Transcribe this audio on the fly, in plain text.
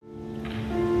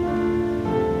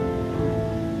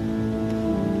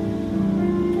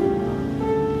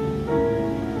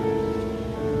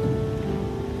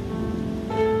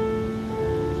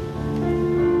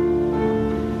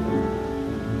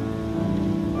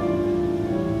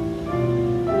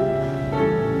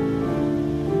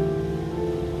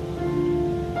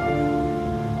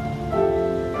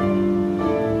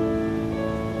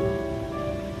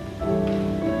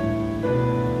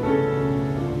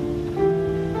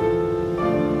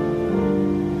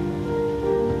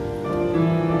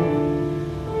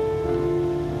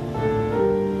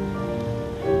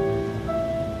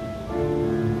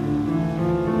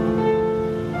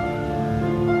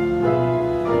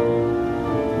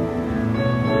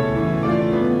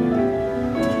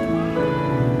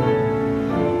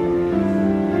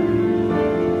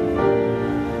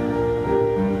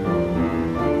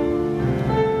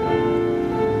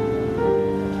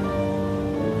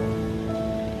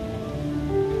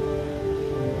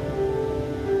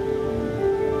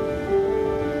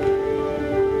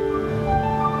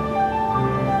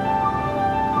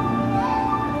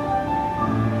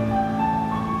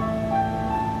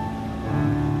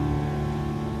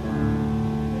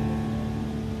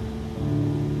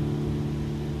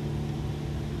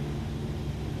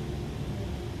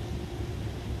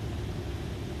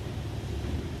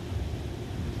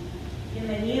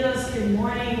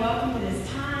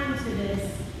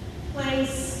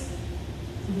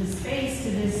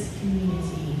this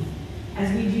community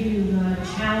as we do the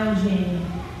challenging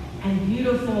and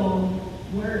beautiful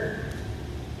work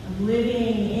of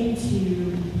living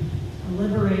into a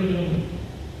liberating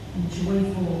and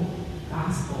joyful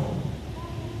gospel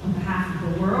on behalf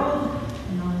of the world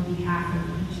and on behalf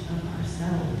of each of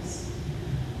ourselves.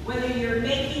 Whether you're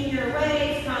making your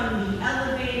way from the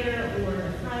elevator or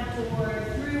the front door,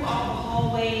 through all the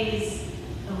hallways,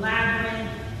 the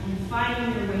labyrinth, and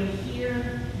finding your way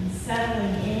here and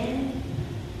settling in,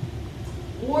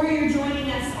 or you're joining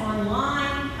us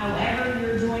online, however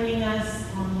you're joining us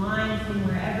online from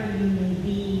wherever you may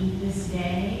be this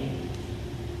day,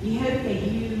 we hope that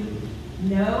you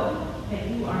know that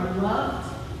you are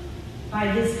loved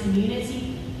by this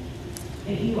community,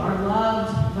 that you are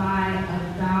loved by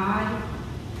a God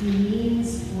who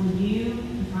means for you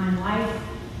to find life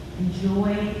and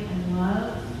joy and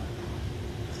love.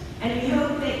 And we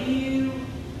hope that you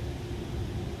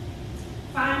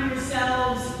find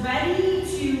yourselves ready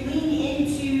to lean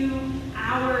into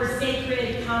our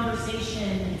sacred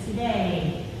conversation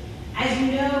today. As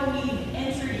you know, we've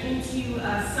entered into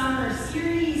a summer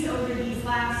series over these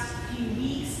last few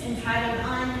weeks entitled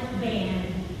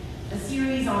Unbanned, a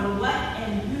series on what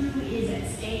and who is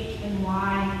at stake and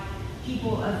why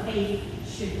people of faith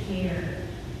should care.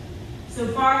 So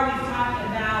far, we've talked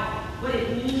about what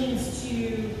it means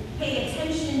to pay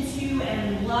attention to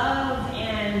and love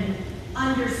and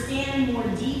understand more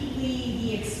deeply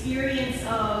the experience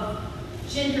of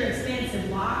gender-expansive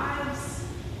lives.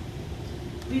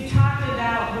 We've talked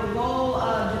about the role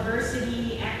of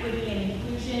diversity, equity, and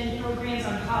inclusion programs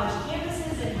on college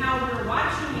campuses and how we're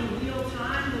watching in real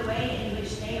time the way in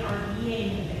which they are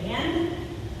being banned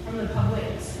from the public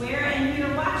square. And we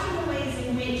are watching the ways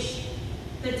in which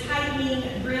the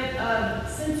tightening grip of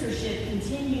censorship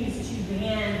continues to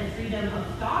ban freedom of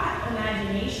thought,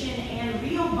 imagination, and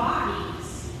real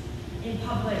bodies in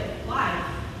public life.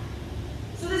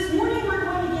 So this morning we're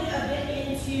going to get a bit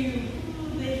into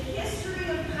the history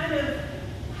of kind of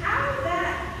how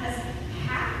that has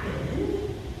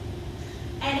happened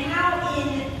and how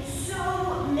in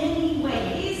so many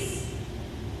ways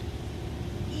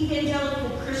evangelical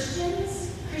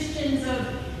Christians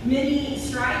of many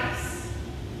stripes,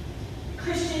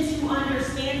 Christians who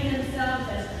understand themselves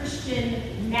as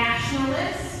Christian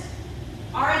nationalists,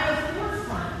 are at the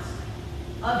forefront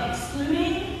of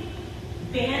excluding,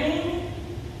 banning,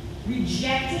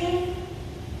 rejecting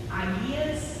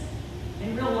ideas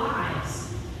and real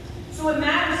lives. So it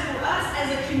matters for us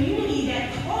as a community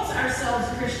that calls ourselves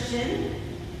Christian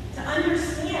to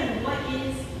understand what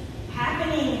is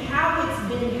happening, how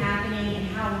it's been happening, and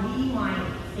how we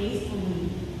might faithfully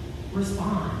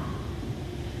respond.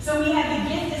 So we have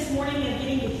the gift this morning of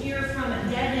getting to hear from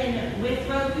Devin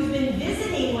Withrow, who's been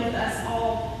visiting with us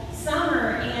all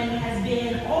summer and has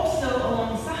been also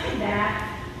alongside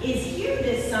that, is here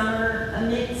this summer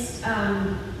amidst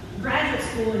graduate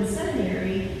school and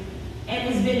seminary,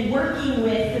 and has been working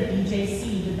with the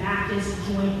BJC, the Baptist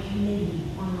Joint Committee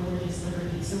on Religious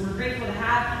Liberty. So we're grateful to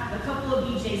have a couple of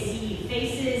BJC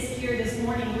faces here this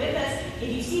morning with us. If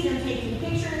you see them taking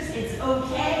pictures, it's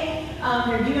okay.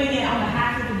 They're doing it on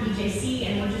behalf of the BJC,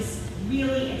 and we're just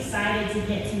really excited to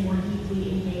get to more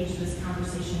deeply engage this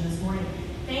conversation this morning.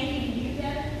 Thank you to you,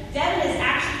 Devin. Devin is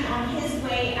actually on his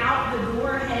way out the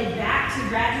door, headed back to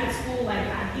graduate school, like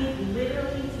I think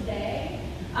literally today,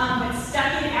 but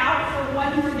stuck it out for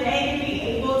one more day to be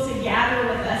able to gather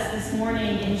with us this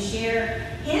morning and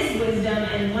share his wisdom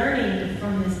and learning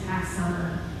from this past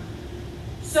summer.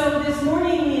 So this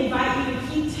morning we invite you to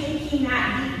keep taking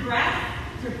that deep breath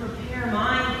to prepare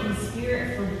mind and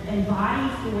spirit and body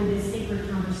for this sacred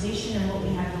conversation and what we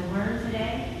have to learn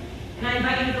today. And I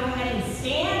invite you to go ahead and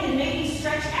stand and maybe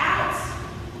stretch out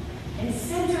and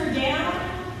center down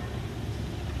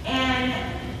and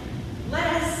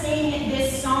let us sing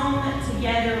this song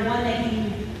together, one that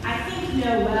you, I think,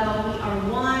 know well. We are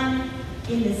one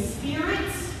in the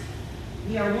Spirit.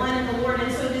 We are one in the Lord.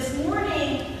 And so this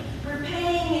morning, we're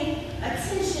paying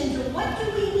attention to what do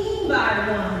we mean by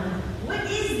one? What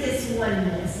is this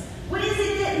oneness? What is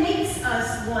it that makes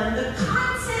us one? The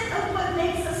content of what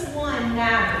makes us one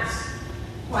matters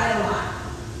quite a lot.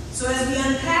 So as we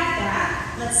unpack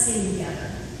that, let's sing together.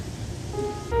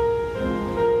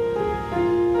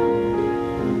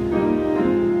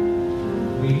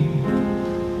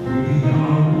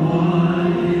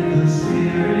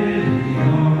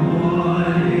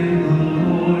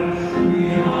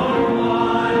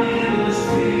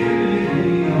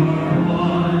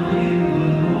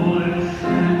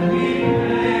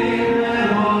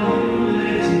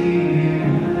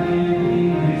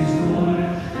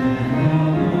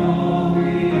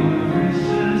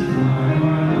 Christians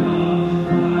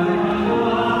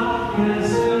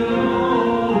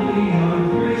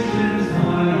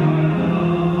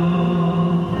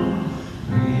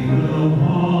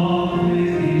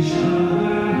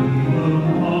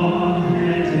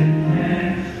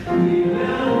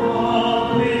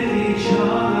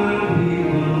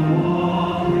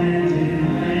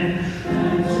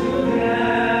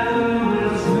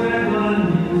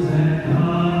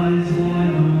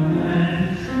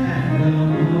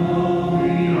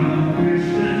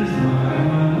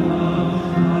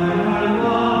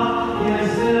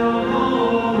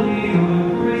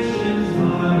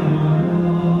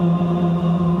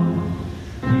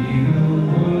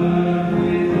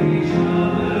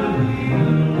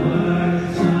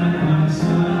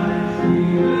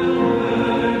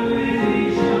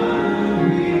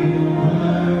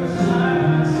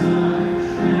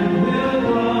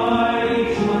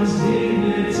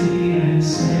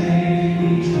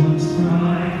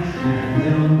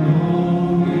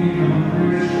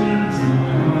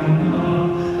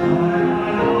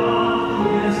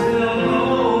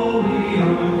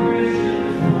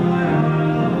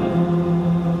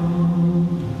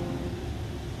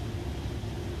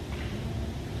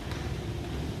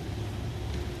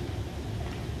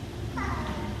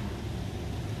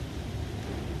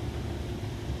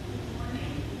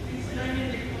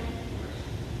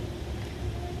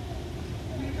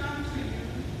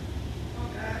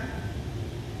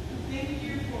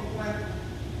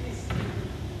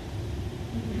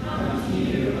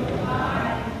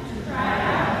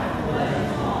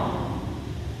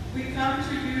We come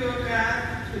to you, O God,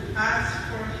 to ask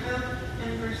for help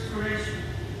and restoration.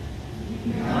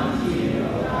 We come to you,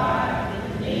 O God,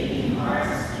 with aching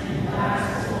hearts and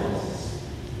glad souls.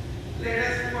 Let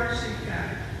us worship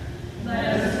God. Let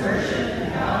us worship the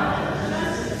God of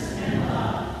justice and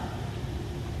love.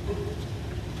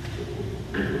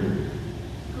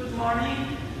 Good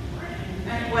morning,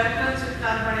 and welcome to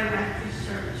Calvary Baptist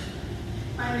Church.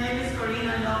 My name is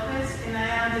Corina Lopez, and I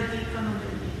am the deacon of the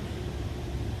week.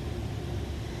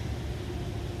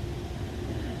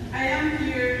 I am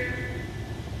here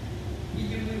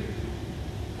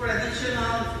for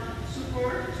additional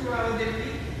support throughout the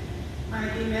week. My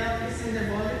email is in the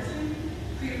bulletin.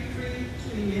 Feel free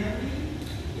to email me.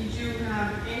 If you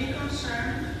have any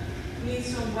concern, need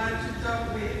someone to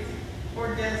talk with,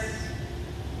 or just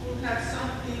would have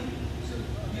something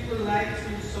you would like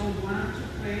to someone to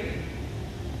pray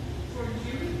for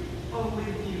you or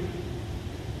with you.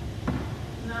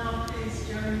 Now please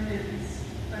join the peace.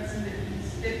 Passing the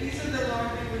peace. The peace of the Lord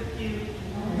be with you.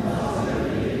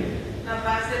 La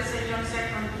paz del Señor sea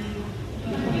contigo.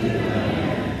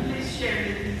 Please share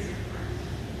the peace of Christ.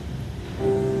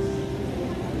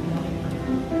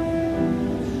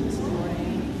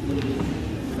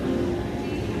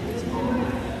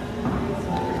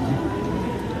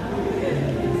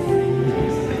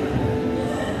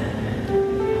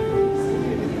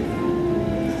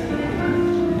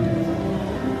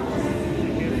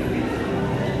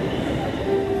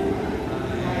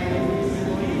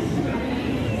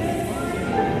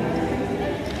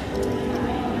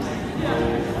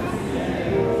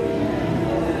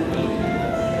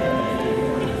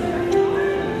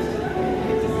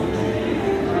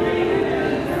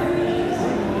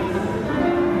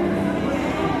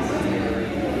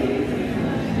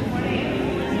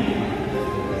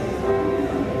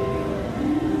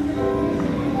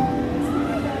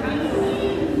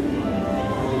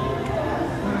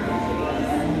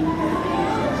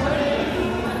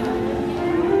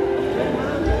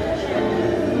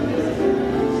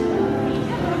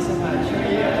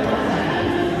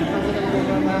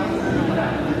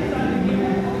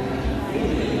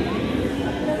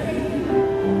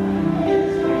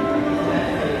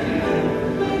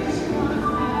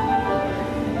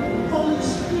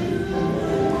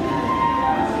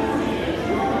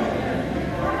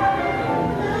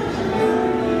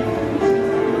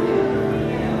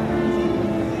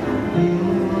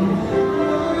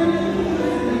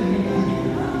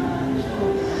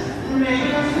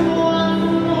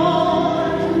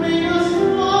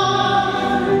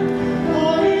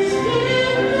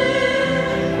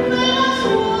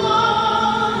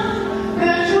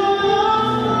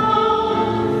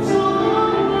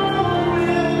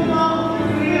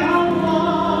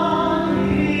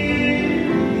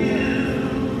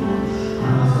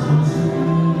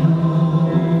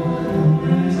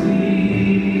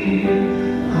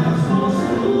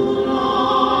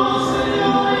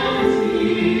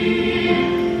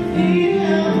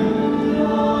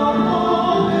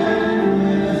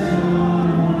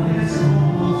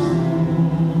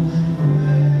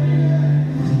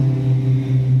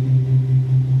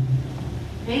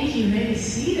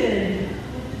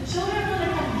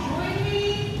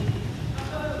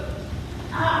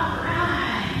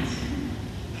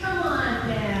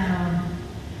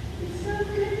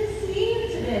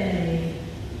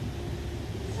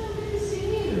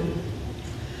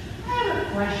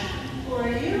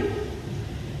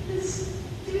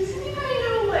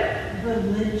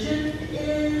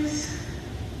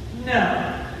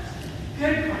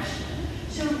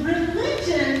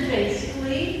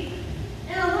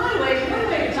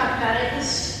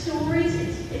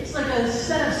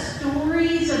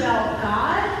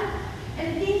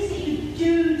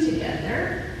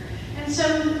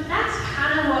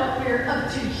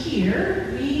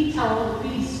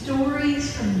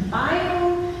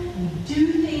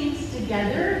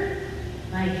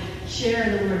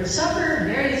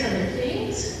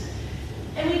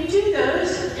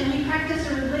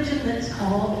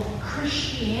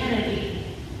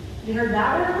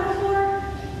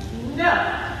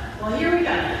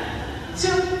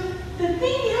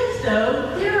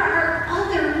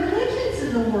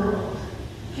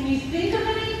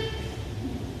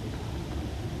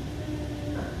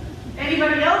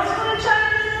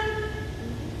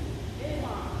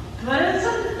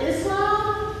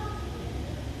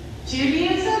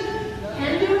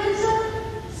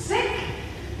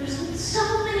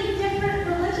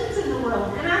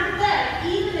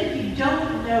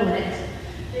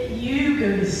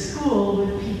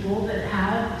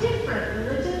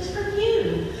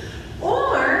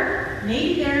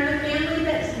 Maybe they're in a family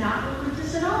that's not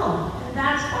religious at all. And that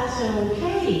also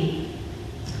okay.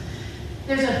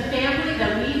 There's a family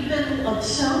that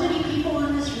so many people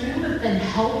in this room have been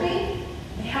helping.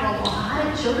 They have a lot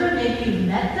of children. Maybe you've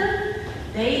met them.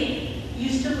 They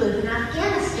used to live in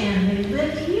Afghanistan. They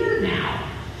live here now.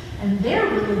 And their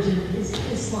religion is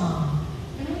Islam.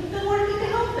 And we've been working to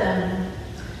help them.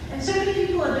 And so many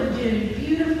people have been doing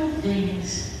beautiful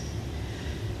things.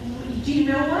 Do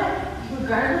you know what?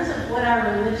 Regardless of what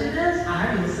our religion is,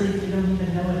 obviously we don't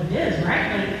even know what it is,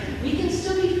 right? Like, we can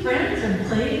still be friends and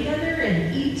play together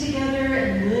and eat together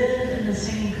and live in the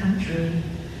same country.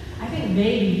 I think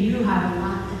maybe you have a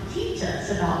lot to teach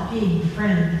us about being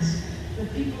friends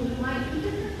with people who might be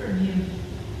different from you.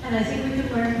 And I think we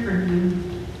can learn from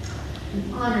you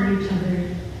and honor each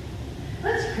other.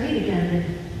 Let's pray together.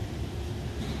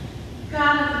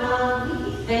 God of love,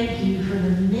 we thank you for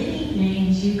the many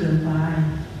names you go by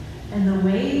and the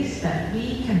ways that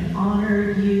we can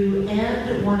honor you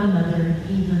and one another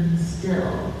even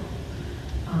still.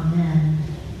 Amen.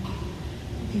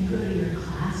 You can go to your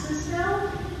classes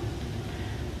now.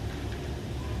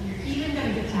 You're even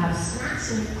going to get to have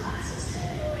snacks in your classes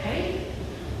today, okay?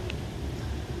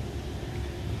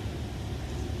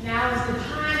 Now is the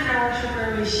time in our worship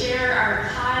where we share our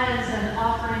tithes and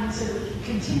offerings so that we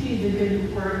can continue the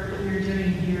good work that we're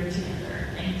doing here together.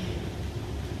 Thank you.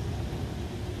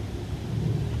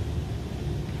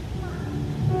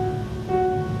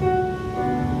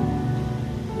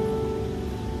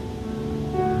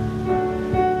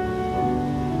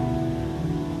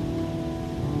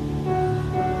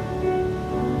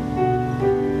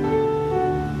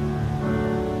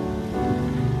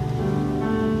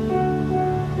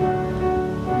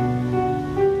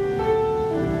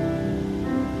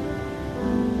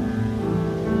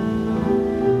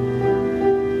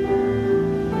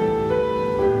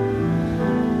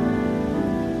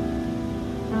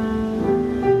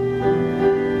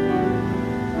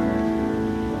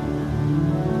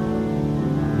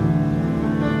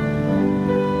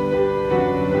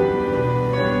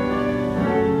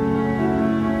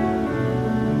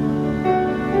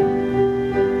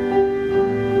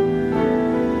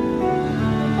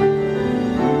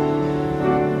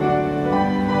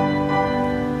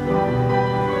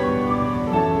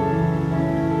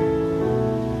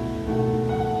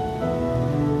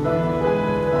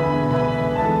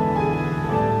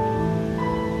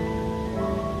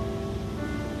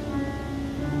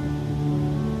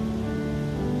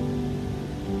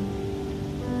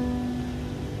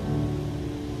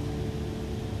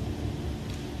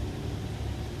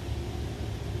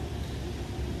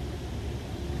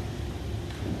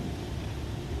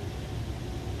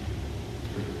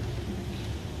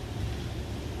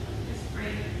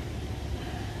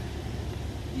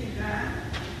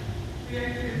 We are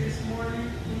here this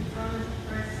morning in front of the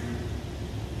present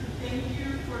to thank you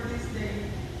for this day,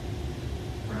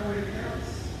 for our health,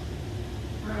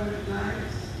 for our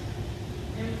lives,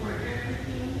 and for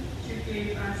everything you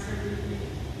gave us every day,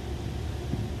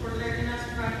 for letting us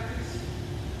practice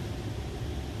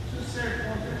to serve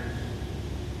others,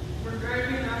 for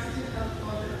driving us to help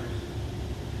others.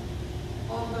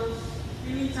 All those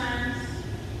many times,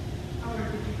 our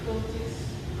difficulties,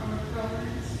 our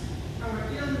problems, our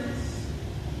illness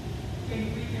can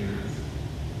weaken us.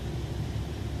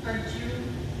 But you,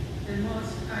 the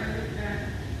most highly God,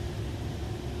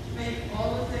 make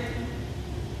all of them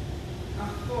a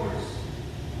force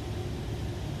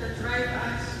that drive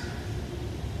us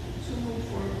to move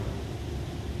forward.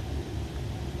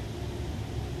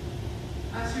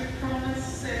 As your promise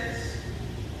says,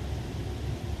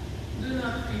 do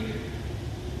not fear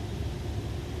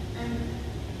and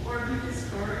or be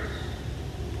discouraged,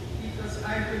 because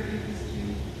I believe is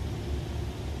you.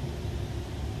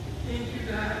 Thank you,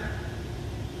 God,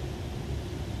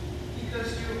 because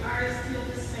you are still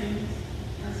the same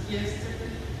as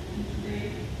yesterday and today.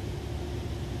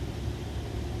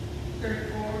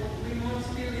 Therefore, we must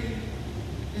believe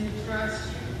and trust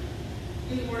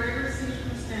you in whatever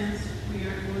circumstance we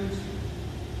are going through.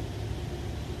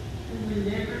 You will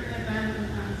never abandon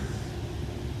us.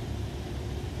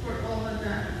 For all of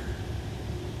that,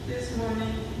 this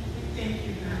morning, we thank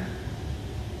you, God.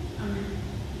 Amen.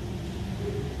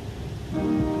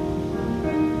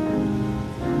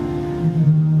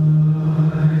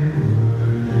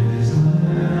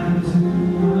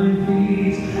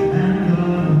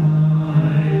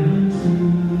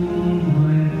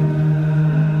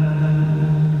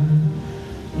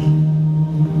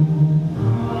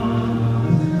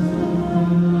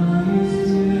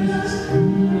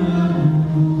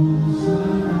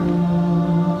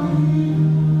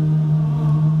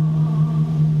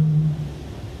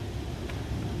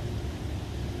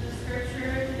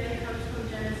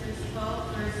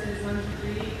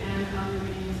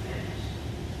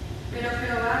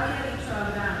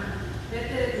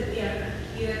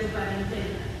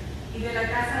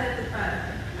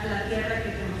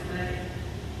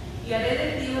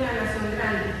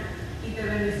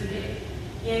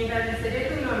 y engrandeceré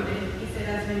tu nombre y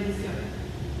serás bendición.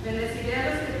 Bendeciré a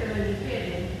los que te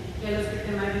bendijeren y a los que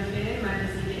te maldijeren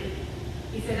maldeciré.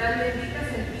 Y serán benditas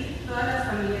en ti todas las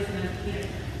familias en la tierra.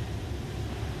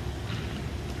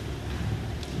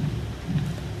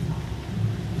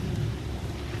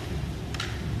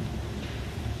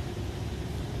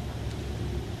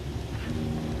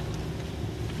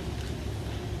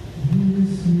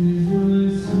 This is my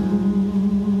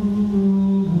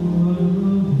song, Lord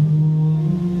of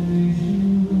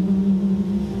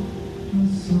nations, a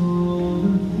song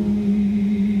of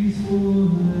peace for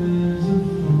lands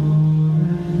afar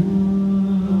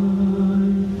and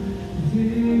wide.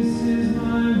 This is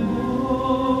my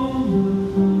home, the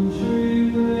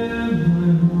country where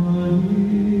my heart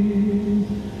is.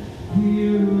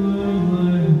 Here are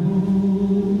my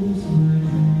hopes, my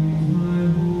dreams, my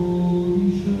holy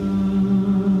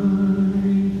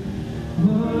shrine.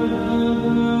 But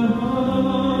other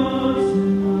hearts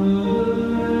and other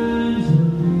lands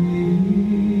are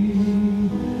beating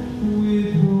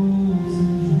with hopes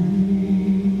and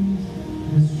dreams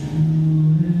as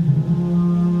true and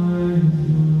high as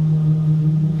mine.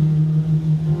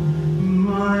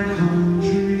 My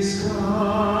country's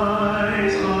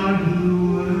skies are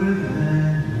bluer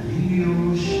than the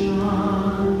ocean,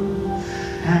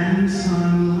 and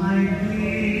sunlight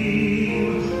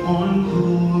beam on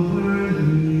clover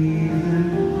leaf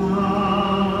and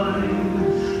pine.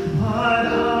 But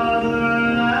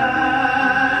other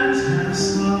lands have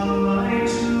sunlight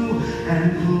too, and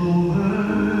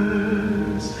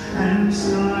clovers, and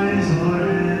skies are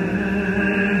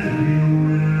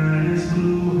everywhere as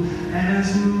blue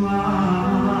as mine.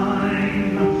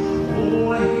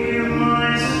 Oh, hear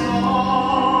my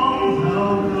song,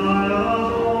 thou God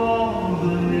of all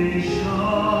the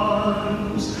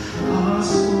nations, a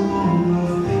song of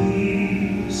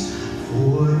peace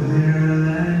for their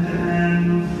land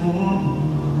and for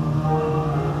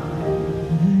mine.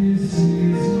 This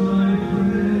is my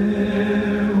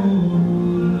prayer, O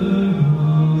ruler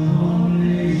of all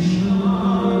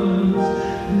nations.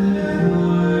 Let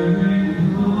thy reign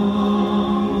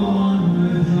come on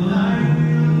earth, thy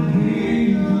will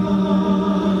be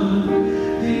done.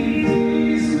 In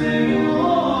peace may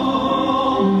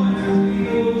all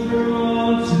earthly draw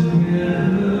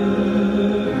together,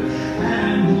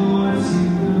 and hearts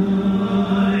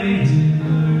united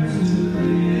learn to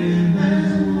live as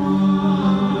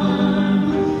one.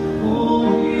 Oh,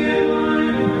 hear my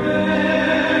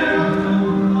prayer, O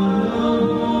God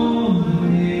of all the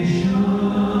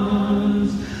nations.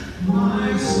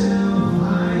 Myself I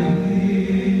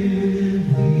give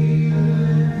thee,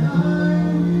 let thy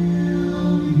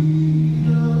will be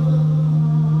done.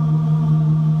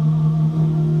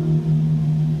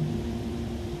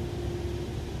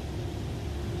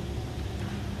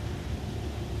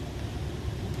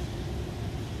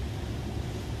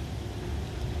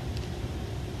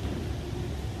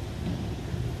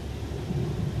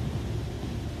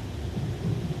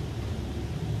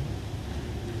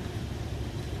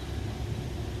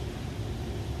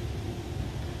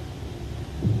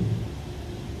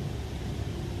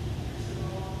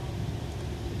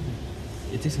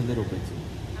 It takes a little bit.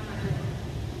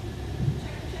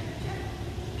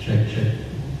 Check, check.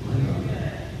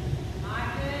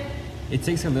 It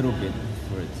takes a little bit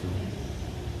for it to.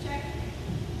 Check.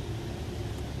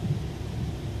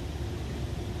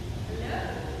 Hello?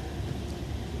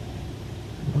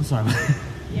 I'm sorry.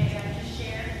 Yeah, just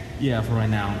share. Yeah, for right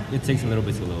now. It takes a little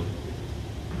bit to load.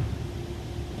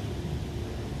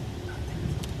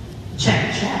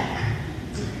 Check, check.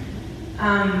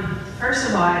 First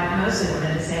of all, I mostly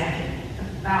wanted to say I can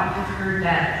about have heard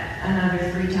that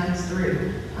another 3 times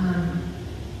through.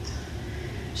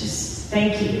 Just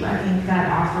thank you. I think that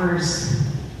offers,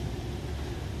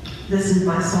 this is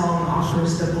my song,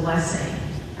 offers the blessing,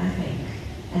 I think,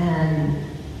 and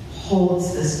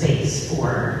holds the space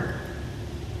for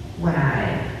what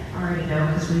I already know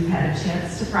because we've had a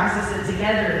chance to process it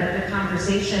together, but the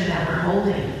conversation that we're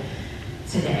holding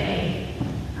today.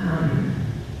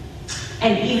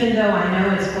 And even though I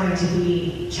know it's going to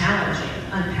be challenging,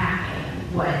 unpacking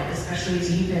what, especially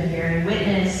as you've been bearing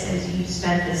witness, as you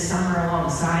spent this summer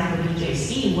alongside the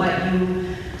BJC,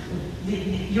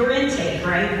 your intake,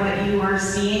 right? What you are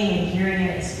seeing and hearing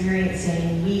and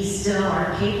experiencing, we still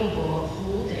are capable of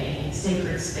holding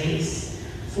sacred space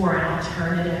for an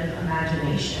alternative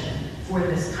imagination for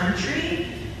this country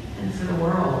and for the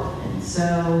world. And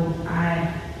so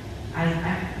I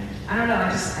don't know,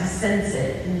 I sense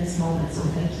it in this moment, so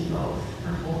thank you both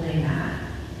for holding that,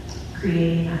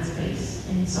 creating that space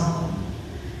in song.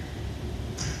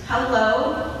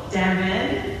 Hello,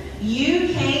 Devin.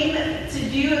 You came to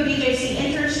do a BJC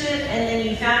internship and then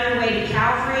you found your way to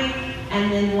Calvary,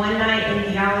 and then one night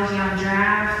in Theology on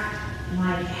Draft, I'm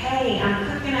like, hey, I'm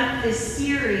cooking up this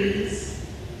series.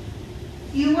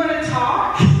 You want to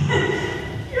talk?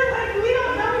 You're like, we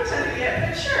don't know each other yet,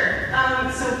 but sure.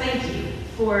 So thank you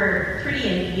for pretty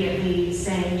immediately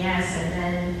saying yes and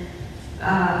then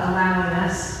allowing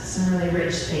us some really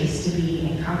rich space to be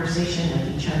in conversation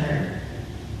with each other.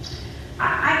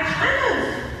 I kind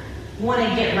of want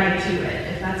to get right to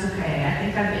it, if that's okay. I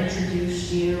think I've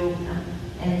introduced you,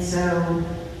 and so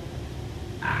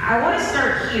I want to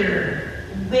start here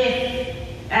with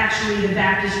actually the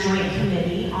Baptist Joint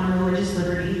Committee on Religious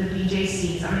Liberty, the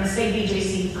BJC's. I'm going to say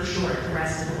BJC for short the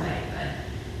rest of the way,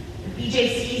 but the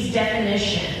BJC's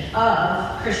definition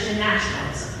of Christian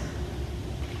nationalism.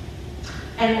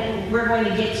 And we're going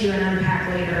to get to and unpack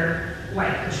later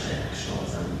white Christian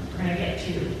nationalism. We're going to get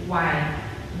to why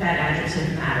that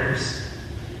adjective matters.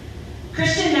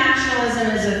 Christian nationalism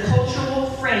is a cultural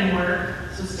framework,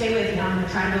 so stay with me, I'm going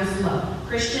to try to go slow.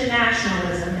 Christian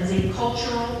nationalism is a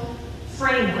cultural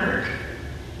framework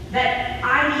that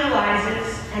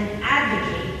idealizes and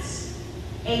advocates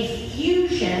a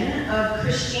fusion of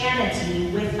Christianity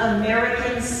with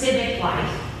American civic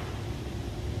life.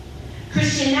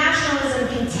 Christian nationalism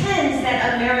contends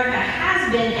that America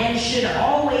has been and should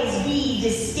always be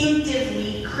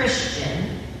distinctively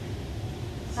Christian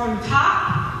from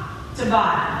top to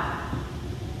bottom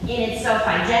in its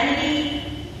self-identity,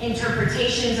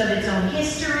 interpretations of its own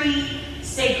history,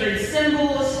 sacred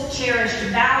symbols, cherished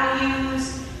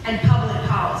values, and public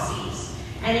policies.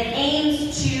 And it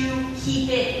aims to keep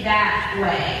it that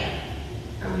way.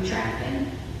 Are we tracking?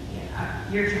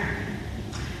 Yeah, you're tracking.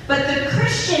 But the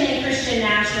Christian in Christian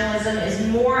nationalism is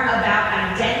more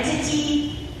about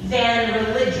identity than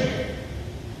religion.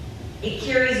 It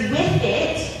carries with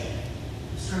it,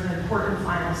 sort of an important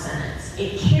final sentence,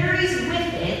 it carries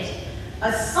with it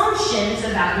assumptions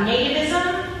about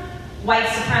nativism, white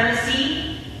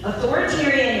supremacy,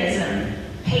 authoritarianism,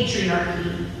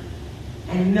 patriarchy,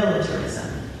 and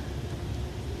militarism.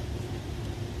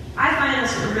 I find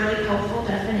this a really helpful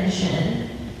definition,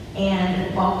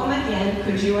 and welcome again.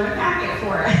 Could you unpack it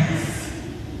for us?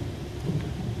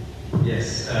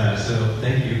 Yes, so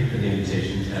thank you for the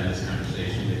invitation to have this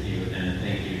conversation with you, and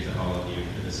thank you to all of you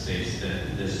for the space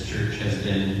that this church has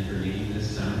been for me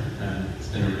this summer. It's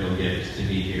been a real gift to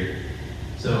be here.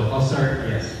 So I'll start,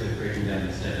 with breaking down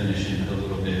this definition a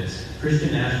little bit.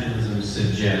 Christian nationalism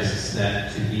suggests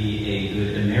that to be a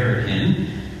good American,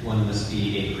 one must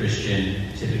be a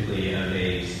Christian, typically of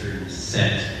a certain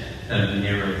set of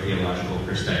narrow theological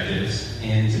perspectives,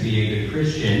 and to be a good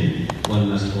Christian, one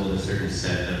must hold a certain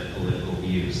set of political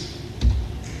views.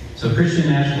 So Christian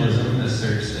nationalism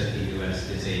asserts that the U.S.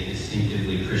 is a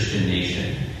distinctively Christian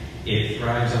nation. It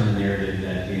thrives on the narrative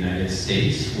that the United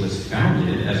States was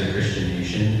founded as a Christian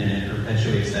nation, and it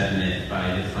perpetuates that myth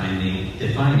by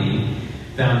defining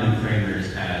founding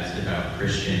framers as devout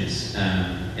Christians.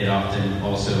 It often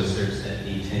also asserts that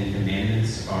the Ten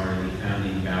Commandments are the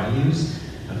founding values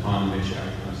upon which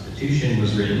our Constitution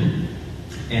was written,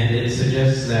 and it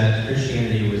suggests that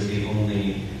Christianity was the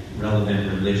only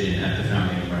relevant religion at the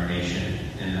founding of our nation,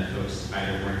 and that folks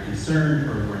either weren't concerned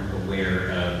or weren't aware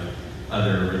of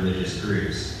other religious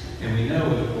groups. And we know,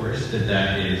 of course, that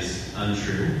that is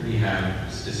untrue. We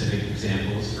have specific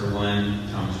examples. For one,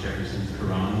 Thomas Jefferson's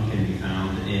Quran can be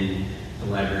found in the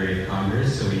Library of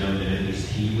Congress, so we know that at least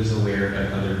he was aware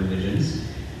of other religions.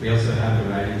 We also have the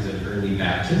writings of early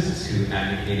Baptists who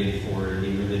advocated for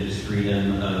the religious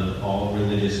freedom of all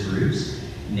religious groups,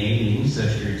 naming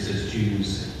such groups as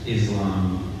Jews,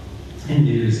 Islam,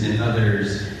 Hindus, and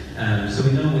others. So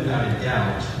we know without a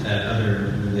doubt that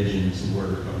other religions were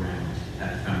around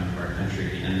at the founding of our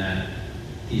country, and that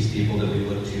these people that we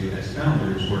look to as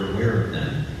founders were aware of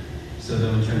them. So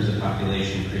though in terms of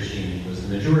population, Christianity was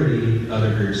the majority,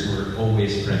 other groups were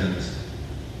always present.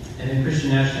 And then Christian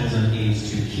nationalism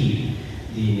aims to keep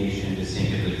the nation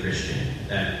distinctively Christian.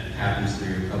 That happens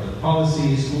through public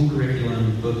policy, school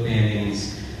curriculum, book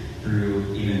bannings,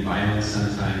 through even violence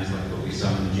sometimes, like what we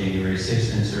saw in the January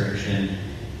 6th insurrection.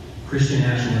 Christian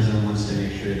nationalism wants to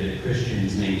make sure that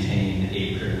Christians maintain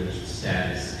a privileged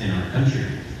status in our country.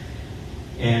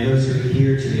 And those who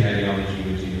adhere to the ideology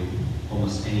would do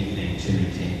almost anything to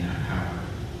maintain that power.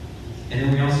 And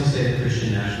then we also say that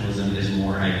Christian nationalism is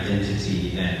more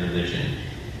identity than religion.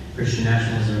 Christian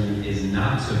nationalism is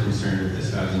not so concerned with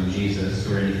espousing Jesus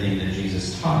or anything that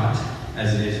Jesus taught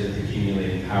as it is with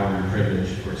accumulating power and privilege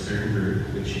for a certain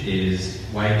group, which is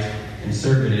white,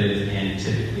 conservative, and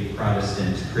typically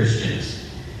Protestant Christians.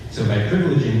 So by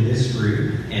privileging this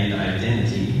group and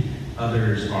identity,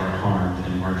 others are harmed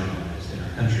and marginalized in our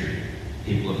country.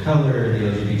 People of color, the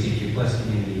LGBTQ plus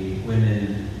community,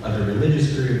 women, other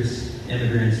religious groups,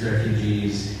 immigrants,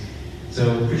 refugees.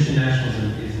 So Christian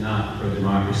nationalism is not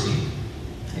pro-democracy.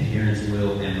 Adherents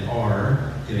will and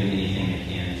are doing anything they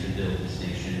can to build this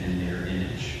nation in their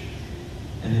image.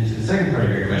 And then to the second part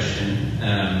of your question,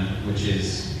 which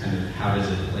is kind of how does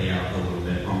it play out a little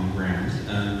bit on the ground.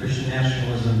 Christian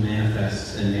nationalism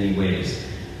manifests in many ways.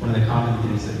 One of the common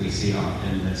things that we see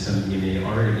often that some of you may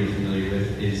already be familiar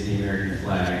with is the American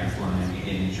flag flying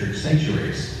in church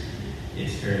sanctuaries.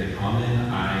 It's fairly common.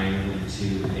 I went to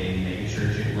a mega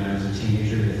church when I was a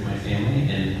teenager with my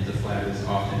family, and the flag was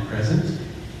often present.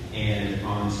 And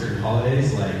on certain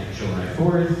holidays like July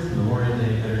 4th, Memorial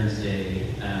Day, Veterans Day,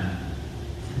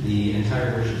 the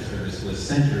entire worship service was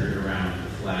centered around the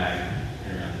flag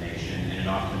and around the nation, and it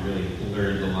often really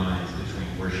blurred the lines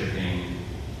between worshiping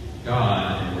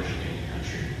God and worshiping the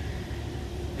country.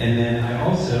 And then I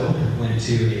also went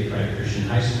to a private Christian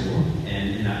high school,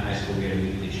 and in that high school we had a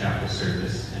weekly chapel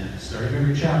service, and at the start of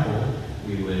every chapel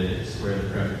we would swear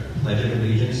the Pledge of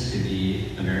Allegiance to the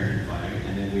American flag,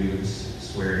 and then we would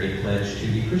swear a pledge to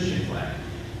the Christian flag.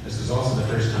 This was also the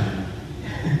first time,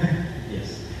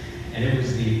 yes, and it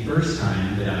was the first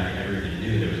time that I ever even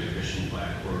knew there was a Christian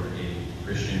flag or a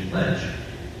Christian pledge.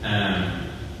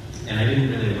 And I didn't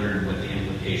really learn what the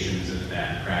implications of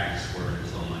that practice were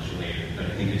until much later. But I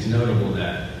think it's notable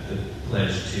that the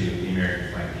pledge to the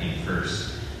American flag came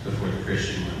first before the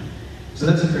Christian one. So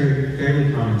that's a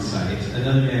fairly common sight.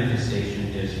 Another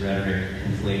manifestation is rhetoric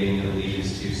conflating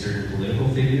allegiance to certain political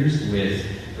figures with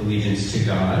allegiance to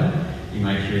God. You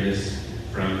might hear this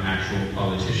from actual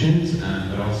politicians,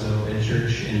 but also in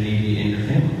church and maybe in your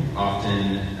family.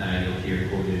 Often you'll hear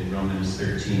quoted Romans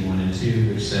 13, 1 and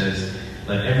 2, which says,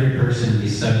 "Let every person be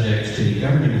subject to the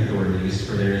governing authorities,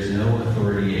 for there is no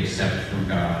authority except from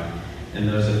God, and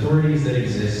those authorities that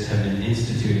exist have been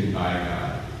instituted by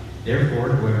God. Therefore,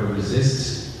 whoever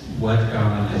resists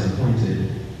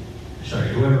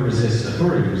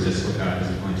authority resists what God has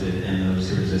appointed, and those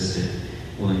who resist it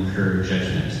will incur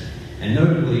judgment." And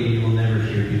notably, you will never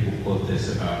hear people quote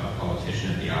this about a politician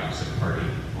of the opposite party.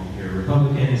 You won't hear a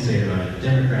Republican say it about a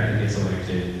Democrat who gets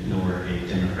elected, nor a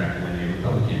Democrat when a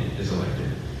Republican is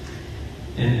elected.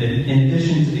 And in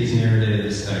addition to these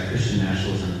narratives, Christian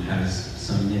nationalism has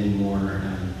some many more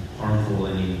harmful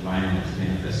and even violent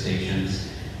manifestations.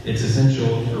 It's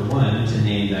essential, for one, to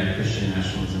name that Christian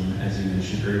nationalism, as you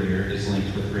mentioned earlier, is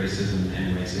linked with racism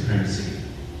and white supremacy.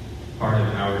 Part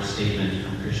of our statement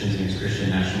from Christians Against Christian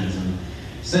Nationalism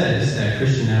says that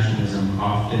Christian nationalism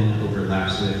often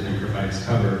overlaps with and provides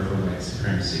cover for white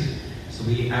supremacy. So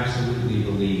we absolutely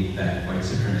believe that white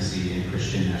supremacy and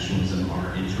Christian nationalism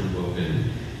are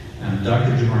interwoven.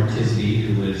 Dr. Jemar Tisby,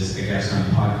 who was a guest on a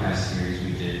podcast series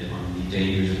we did on the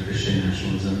dangers of Christian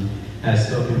nationalism, has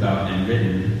spoken about and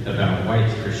written about white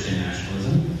Christian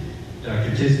nationalism.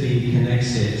 Dr. Tisby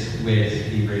connects it with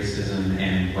the racism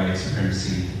and white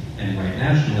supremacy and white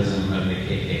nationalism of the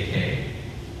KKK.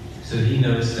 So he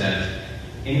notes that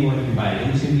anyone can buy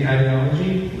into the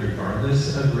ideology,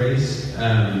 regardless of race,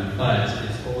 but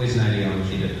it's always an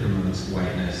ideology that promotes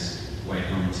whiteness, white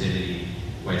normativity,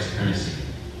 white supremacy.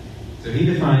 So he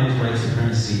defines white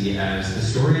supremacy as the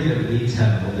story that we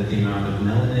tell that the amount of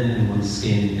melanin in one's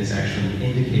skin is actually an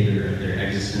indicator of their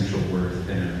existential worth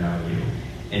and their value.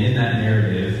 And in that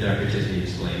narrative, Dr. Tisby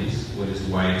explains, what is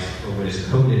white, or what is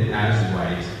coded as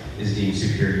white, is deemed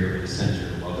superior at the center,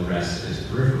 while the rest is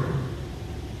peripheral.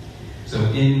 So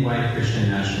in white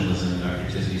Christian nationalism, Dr.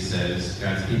 Tisby says,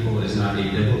 God's people is not a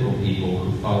biblical people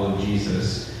who follow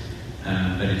Jesus,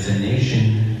 but it's a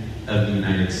nation of the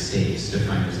United States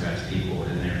defined as God's people,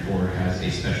 and therefore has a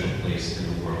special place in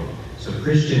the world. So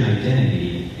Christian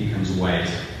identity becomes white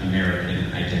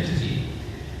American identity.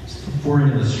 For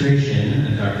an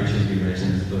illustration, Dr. Tisby writes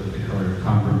in his book, The Color of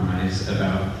Compromise,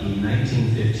 about the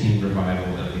 1915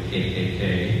 revival of the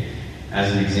KKK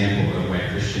as an example of white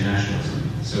Christian nationalism.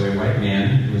 So a white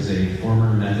man who was a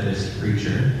former Methodist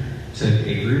preacher took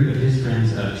a group of his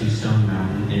friends up to Stone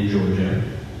Mountain in Georgia,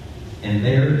 and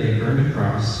there they burned a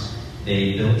cross,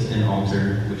 they built an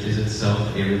altar, which is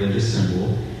itself a religious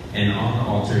symbol, and on the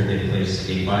altar they placed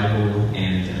a Bible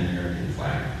and an American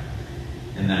flag.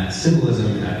 And that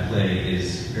symbolism at play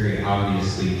is very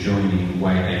obviously joining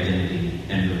white identity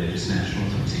and religious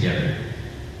nationalism together.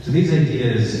 So these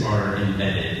ideas are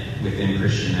embedded within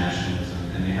Christian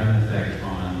nationalism, and they have an effect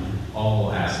on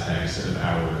all aspects of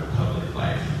our public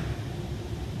life.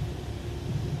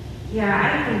 Yeah,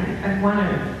 I think I want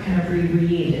to kind of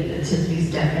reread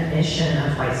Tisby's definition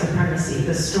of white supremacy.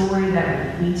 The story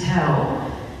that we tell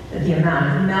that the amount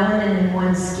of melanin in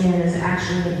one's skin is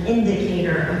actually an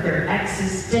indicator of their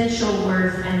existential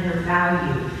worth and their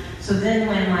value. So then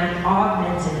when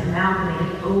augmented,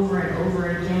 amalgamated over and over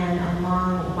again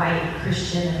among white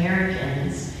Christian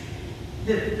Americans,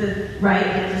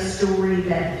 the story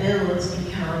that builds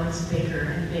becomes bigger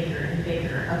and bigger and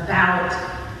bigger about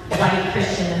white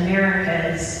Christian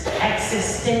America's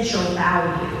existential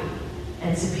value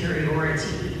and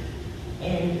superiority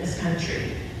in this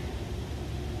country.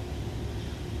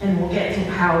 And we'll get to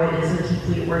how it is a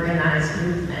deeply organized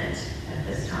movement at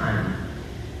this time.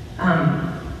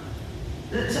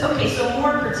 So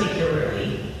more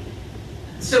particularly,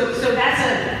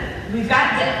 we've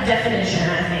got definition,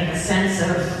 I think, a sense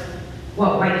of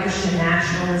what white Christian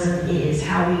nationalism is,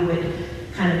 how we would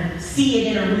kind of see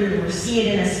it in a room or see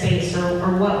it in a space,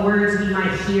 or what words we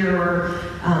might hear, or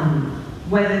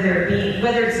whether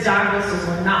it's dog whistles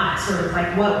or not, sort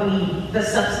of the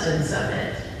substance of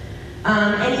it.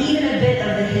 And even a bit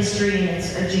of the history and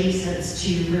its adjacents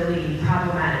to really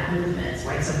problematic movements,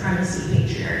 white supremacy,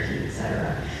 patriarchy,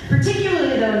 etc.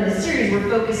 Particularly, though, in this series, we're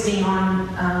focusing on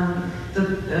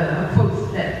a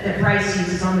quote that Bryce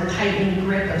uses on the tightening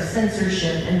grip of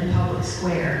censorship in the public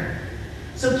square.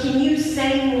 So can you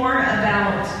say more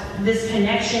about this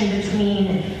connection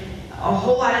between a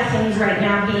whole lot of things right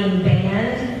now being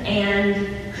banned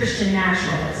and Christian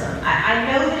nationalism?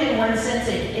 I know that in one sense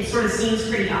it sort of seems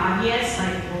pretty obvious,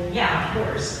 well, yeah, of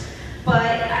course. But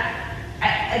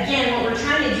again, what we're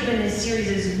trying to do in this series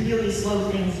is really slow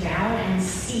things down and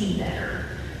see better.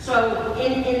 So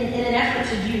in an effort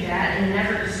to do that, in an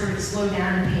effort to sort of slow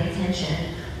down and pay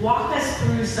attention, walk us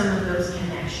through some of those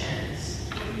connections.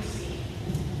 What do you see?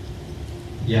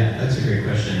 Yeah, that's a great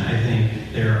question. I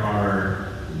think there are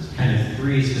kind of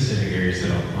three specific areas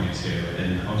that I'll point to,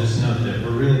 and I'll just note that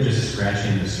we're really just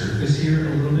scratching the surface here a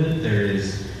little bit. There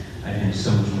is, I think,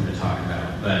 so much more to talk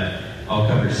about, but I'll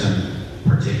cover some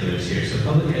particulars here. So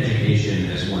public education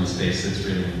is one space that's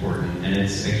really important, and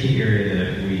it's a key area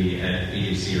that we at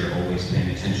BGC are always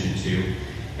paying attention to.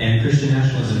 And Christian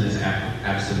nationalism is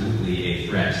absolutely a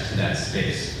threat to that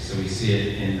space. So we see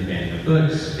it in the banning of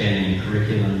books, banning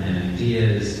curriculum and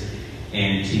ideas,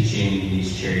 and teaching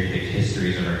these cherry-picked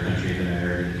histories of our country that I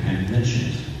already kind of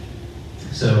mentioned.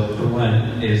 So for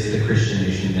one is the Christian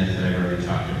nation myth that I've already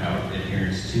talked about.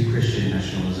 Adherents to Christian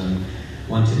nationalism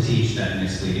want to teach that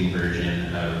misleading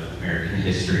version of American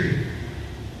history.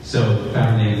 So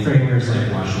founding framers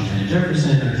like Washington and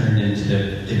Jefferson are turned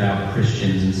into devout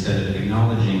Christians instead of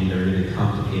acknowledging their really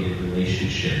complicated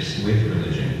relationships with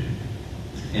religion.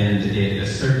 And it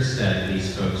asserts that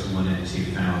these folks wanted to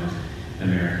found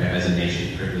America as a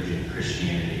nation privileged in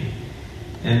Christianity.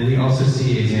 And we also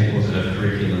see examples of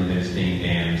curriculum that is being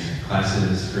banned.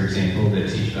 Classes, for example, that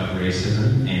teach about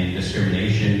racism and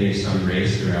discrimination based on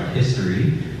race throughout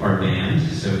history are banned.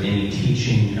 So any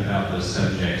teaching about those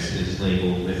subjects is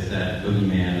labeled with that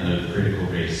boogeyman of critical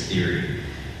race theory.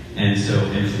 And so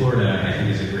in Florida, I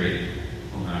think is a great,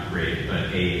 well, not great,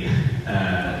 but a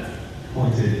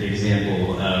pointed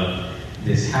example of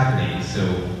this happening. So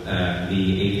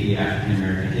the AP African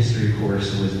American History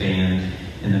course was banned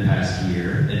in the past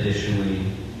year. Additionally,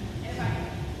 if I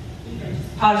even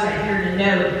just pause right here to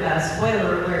note,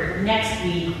 spoiler alert, next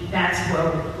week, that's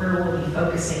where we'll be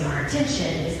focusing our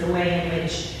attention, is the way in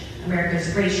which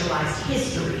America's racialized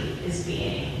history is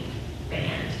being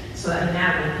banned. So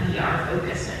that will be our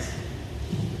focus next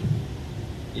week.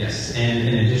 yes, and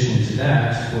in addition to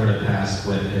that, Florida passed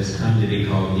what has come to be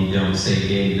called the Don't Say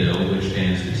Gay bill, which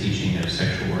bans the teaching of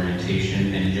sexual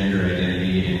orientation and gender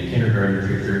identity in kindergarten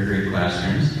through third grade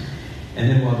classrooms. And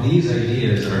then while these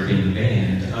ideas are being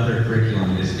banned, other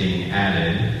curriculum is being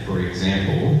added. For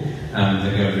example,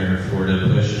 the governor of Florida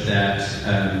pushed that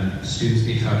students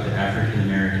be taught that African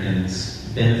Americans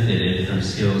benefited from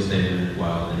skills they learned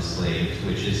while enslaved,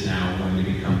 which is now going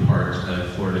to become part of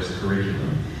Florida's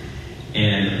curriculum.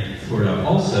 And Florida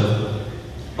also,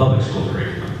 public school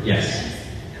curriculum, yes.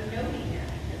 I'm noting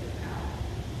that because of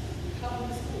how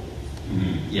public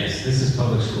schools. Yes, this is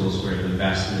public schools where the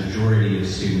vast majority of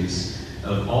students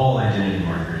of all identity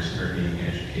markers are being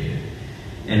educated.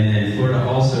 And then Florida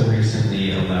also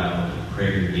recently allowed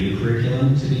PragerU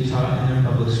curriculum to be taught in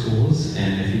their public schools.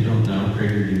 And if you don't know,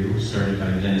 PragerU, started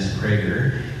by Dennis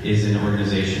Prager, is an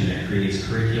organization that creates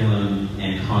curriculum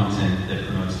and content that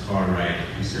promotes far-right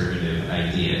conservative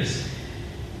ideas.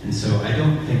 And so I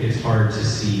don't think it's hard to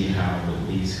see how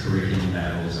these curriculum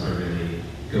battles are really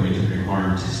going to bring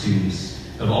harm to students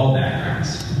of all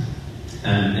backgrounds.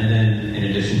 And then in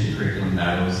addition to curriculum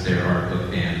battles, there are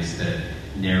book bans that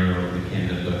narrow the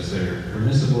canon of books that are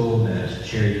permissible, that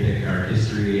cherry pick our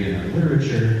history and our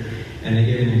literature. and they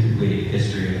give an incomplete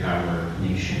history of our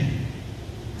nation.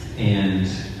 And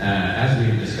as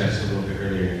we discussed a little bit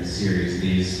earlier in the series,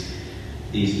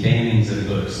 these bannings of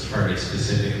books target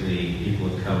specifically people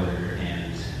of color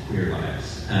and queer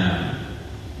lives.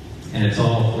 And it's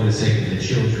all for the sake of the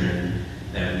children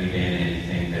that we ban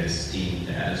anything that's deemed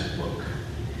as woke.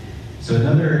 So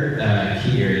another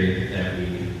key area that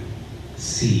we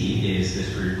see is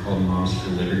this group called Moms for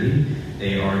Liberty.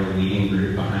 They are the leading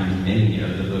group behind many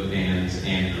of the book bans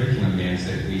and curriculum bans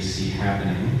that we see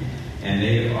happening. And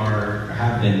they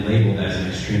have been labeled as an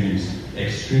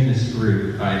extremist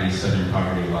group by the Southern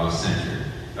Poverty Law Center.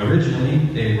 Originally,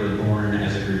 they were born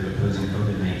as a group opposing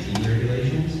COVID-19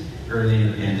 regulations early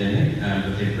in the pandemic,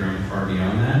 but they've grown far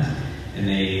beyond that, and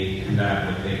they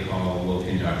combat what they call woke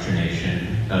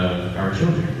indoctrination of our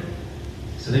children.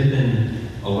 So they've been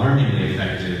alarmingly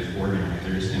effective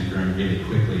organizers and grown really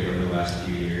quickly over the last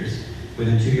few years.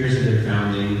 Within 2 years of their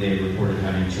founding, they reported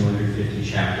having 250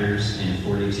 chapters in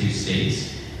 42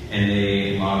 states, and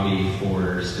they lobby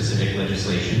for specific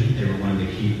legislation. They were one of the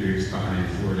key groups behind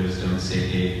Florida's Don't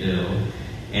Say Gay bill,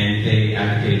 and they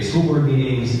advocated school board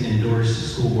meetings,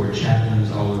 endorsed school board chaplains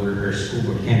all over, or school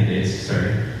board candidates,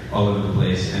 all over the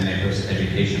place, and they host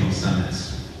educational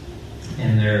summits.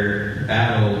 And their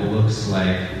battle looks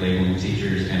like labeling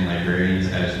teachers and librarians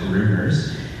as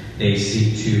groomers. They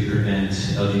seek to prevent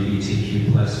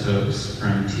LGBTQ plus folks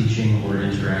from teaching or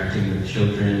interacting with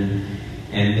children,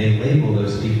 and they label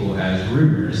those people as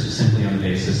groomers simply on the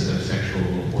basis of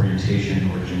sexual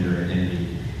orientation or gender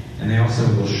identity. And they also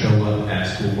will show up at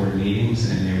school board meetings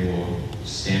and they will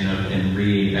stand up and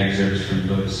read excerpts from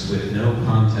books with no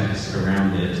context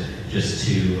around it, just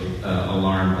to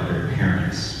alarm other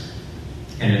parents.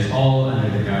 And it's all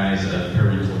under the guise of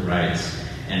parental rights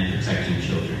and protecting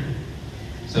children.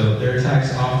 So their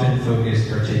attacks often focus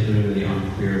particularly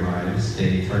on queer lives.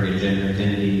 They target gender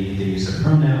identity, the use of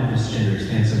pronouns,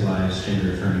 gender-expansive lives,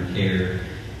 gender-affirming care,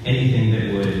 anything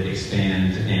that would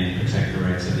expand and protect the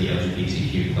rights of the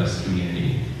LGBTQ plus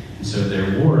community. And so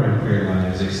their war on queer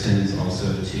lives extends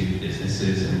also to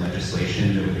businesses and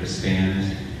legislation that would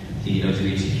expand the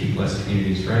LGBTQ plus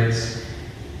community's rights.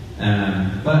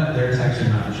 But their attacks are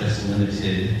not just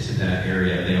limited to that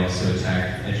area. They also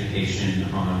attack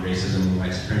education on racism and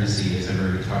white supremacy, as I've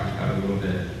already talked about a little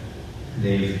bit.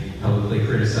 They've publicly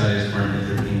criticized Martin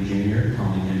Luther King Jr.,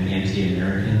 calling him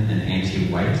anti-American and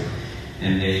anti-white.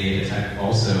 And they attack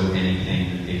also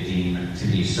anything that they deem to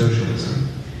be socialism.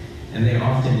 And they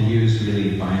often use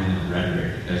really violent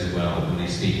rhetoric as well when they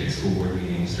speak at school board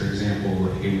meetings. For example,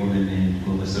 a woman named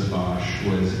Melissa Bosch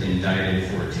was indicted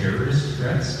for terrorist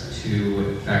threats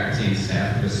to faculty and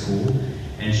staff of a school,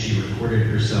 and she recorded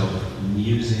herself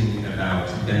musing about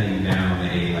gunning down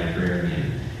a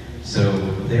librarian. So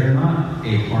they're not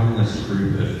a harmless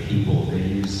group of people. They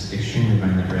use extremely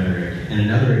violent rhetoric. And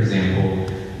another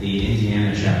example, the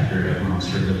Indiana chapter of Moms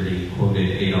for Liberty quoted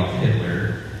Adolf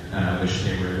Hitler, which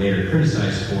they were later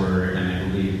criticized for, and I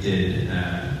believe did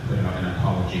put out an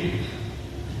apology.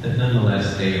 But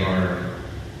nonetheless, they are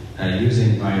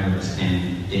using violent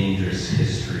and dangerous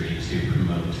history to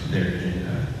promote their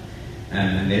agenda.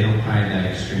 And they don't hide that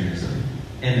extremism.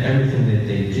 And everything that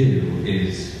they do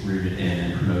is rooted in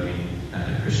and promoting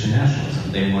Christian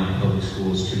nationalism. They want public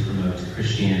schools to promote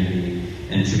Christianity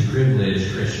and to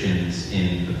privilege Christians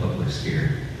in the public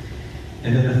sphere.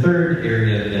 And then the third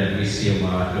area that we see a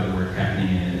lot of work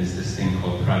happening in is this thing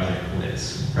called Project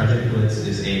Blitz. Project Blitz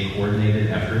is a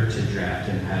coordinated effort to draft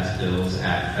and pass bills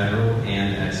at federal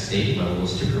and at state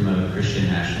levels to promote Christian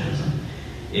nationalism.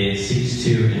 It seeks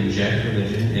to inject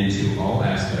religion into all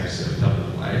aspects of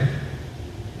public life.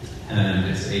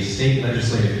 It's a state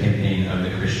legislative campaign of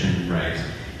the Christian right.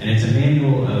 And it's a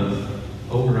manual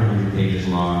of over 100 pages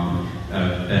long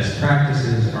of best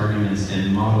practices, arguments,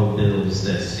 and model bills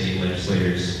that state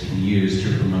legislators can use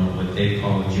to promote what they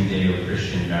call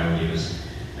Judeo-Christian values.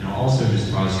 And I'll also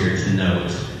just pause here to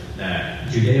note that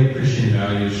Judeo-Christian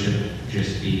values should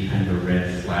just be kind of a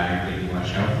red flag that you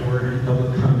watch out for in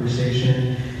public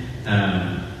conversation.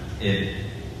 It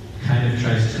kind of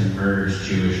tries to merge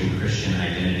Jewish and Christian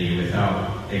identity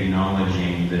without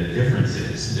acknowledging the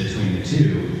differences between the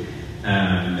two.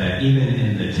 That even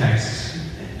in the text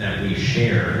that we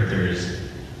share, there is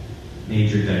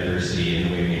major diversity in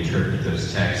the way we interpret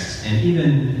those texts. And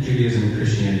even Judaism and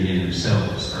Christianity in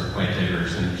themselves are quite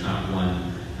diverse, and there's not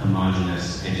one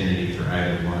homogeneous identity for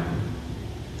either one.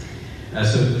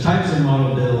 So types of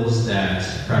model bills that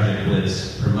Project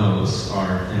Blitz promotes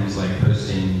are things like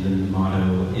posting the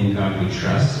motto, "In God We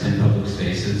Trust," in public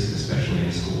spaces, especially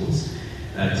in schools.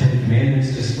 Ten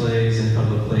Commandments displays in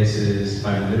public places,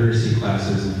 Bible literacy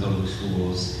classes in public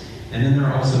schools, And then there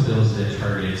are also bills that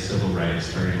target civil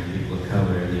rights, targeting people of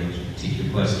color, the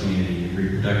LGBTQ plus community,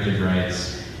 reproductive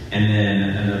rights, and then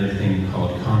another thing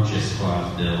called conscience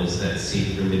clause bills that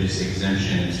seek religious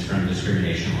exemptions from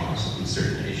discrimination laws on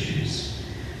certain issues.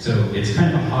 So it's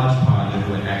kind of a hodgepodge of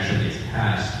what actually gets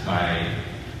passed by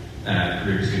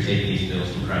groups who take these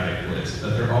bills from Project Blitz,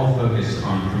 but they're all focused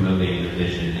on promoting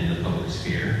religion in the public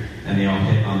sphere, and they all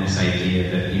hit on this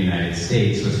idea that the United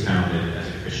States was founded as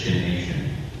a Christian nation.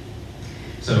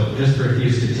 So just for a few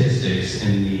statistics,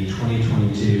 in the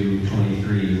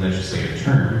 2022-23 legislative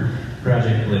term,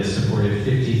 Project Blitz supported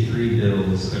 53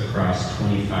 bills across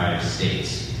 25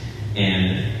 states,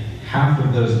 and half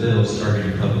of those bills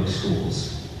targeted public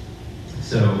schools.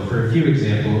 So for a few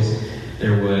examples,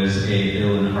 there was a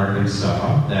bill in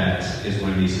Arkansas that is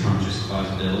one of these conscience clause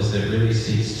bills that really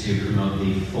seeks to promote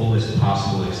the fullest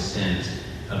possible extent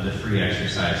of the free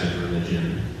exercise of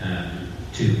religion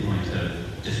to the point of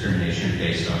discrimination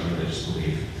based on religious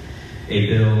belief. A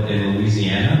bill in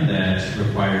Louisiana that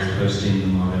requires posting the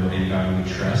motto "In God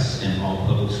We Trust" in all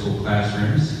public school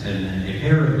classrooms, and then a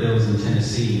pair of bills in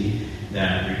Tennessee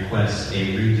that request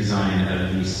a redesign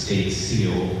of the state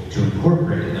seal to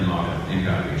incorporate the motto "In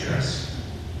God We Trust."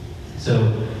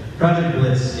 So Project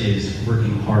Blitz is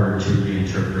working hard to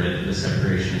reinterpret the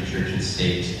separation of church and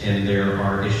state, and there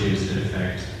are issues that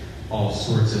affect all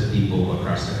sorts of people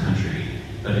across the country,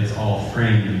 but it's all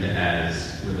framed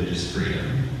as religious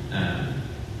freedom.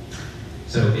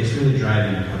 So it's really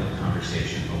driving the public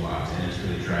conversation a lot, and it's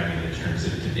really driving the terms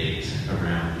of debate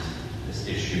around this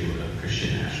issue of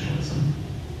Christian nationalism.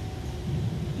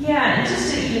 Yeah, and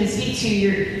just to even speak to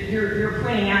you're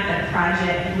pointing out that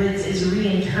Project Blitz is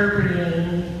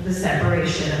reinterpreting the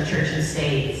separation of church and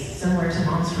state, similar to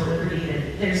Moms for Liberty,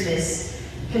 that there's this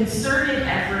concerted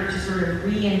effort to sort of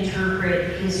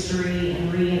reinterpret history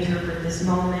and reinterpret this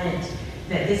moment,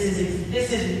 that this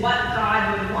is what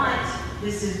God would want,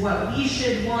 this is what we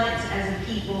should want as a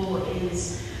people,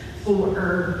 is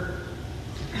for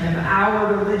kind of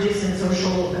our religious and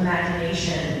social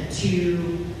imagination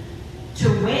to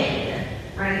win,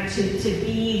 right? To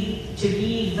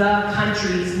be the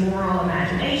country's moral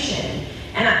imagination.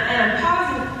 And I'm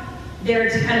pausing there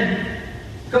to kind of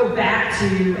go back to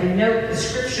and note the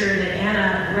scripture that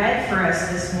Anna read for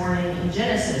us this morning in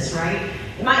Genesis, right?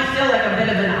 It might feel like a bit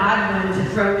of an odd one to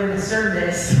throw in the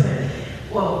service.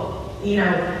 Well,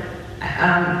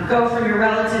 go from your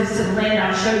relatives to the land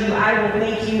I'll show you, I will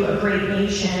make you a great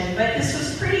nation. But this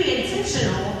was pretty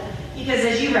intentional, because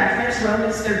as you referenced,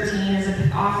 Romans 13 is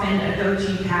often a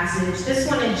go-to passage. This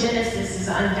one in Genesis is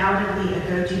undoubtedly a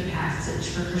go-to passage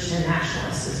for Christian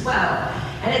nationalists as well.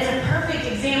 And it's a perfect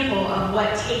example of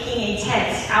what taking a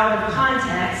text out of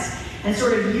context and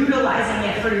sort of utilizing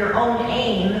it for your own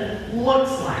aim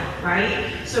looks like,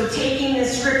 right? So taking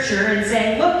this scripture and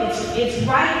saying, look, it's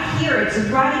right here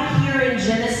in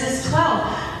Genesis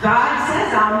 12. God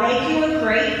says, I'll make you a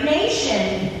great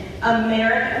nation.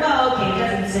 America, well, okay, it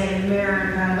doesn't say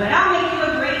America, but I'll make you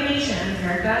a great nation,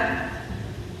 America.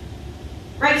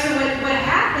 Right, so what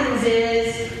happens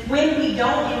is, when we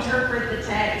don't interpret the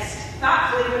text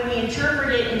thoughtfully, when we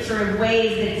interpret it in sort of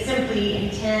ways that simply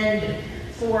intend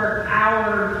for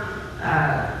our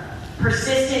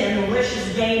persistent and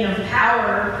malicious gain of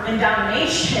power and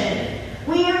domination,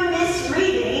 we are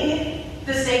misreading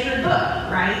the sacred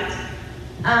book, right?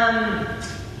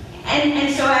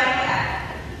 And so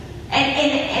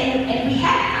And we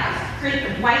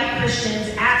have, white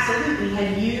Christians absolutely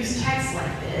have used texts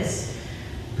like this,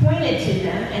 pointed to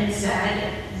them and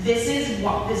said, this is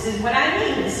what I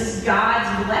mean. This is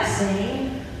God's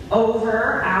blessing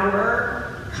over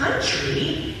our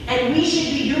country, and we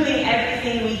should be doing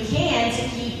everything we can to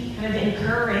keep kind of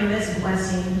incurring this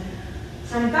blessing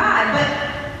from God. But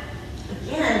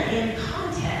again, in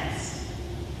context,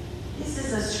 this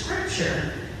is a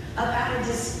scripture about a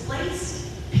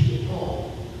displaced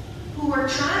people who are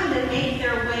trying to make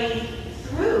their way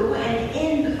through and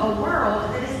in a world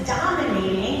that is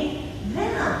dominating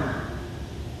them.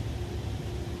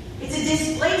 It's a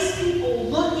displaced people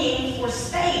looking for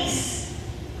space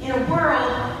in a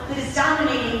world that is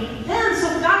dominating them.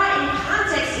 So God, in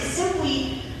context, is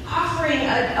simply offering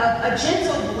a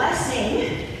gentle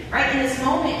blessing, right, in this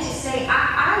moment to say,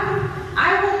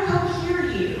 I will cohere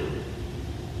you.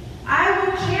 I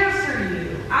will care for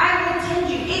you. I will tend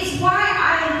you. It's why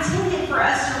I intended for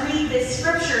us to read this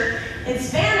scripture in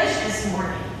Spanish this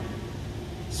morning,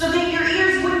 so that your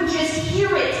ears wouldn't just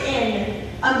hear it in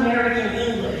American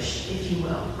English, if you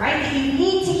will, right? That you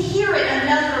need to hear it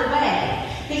another way.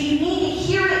 That you need to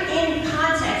hear it in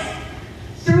context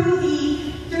through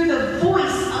the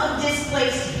voice of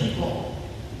displaced people.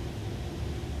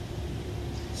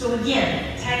 So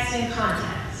again, text and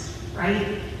context,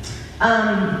 right?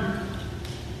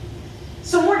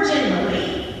 So more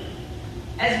generally,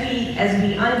 as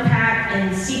we unpack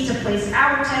and seek to place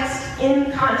our text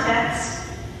in context,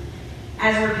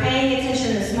 as we're paying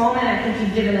attention this moment, I think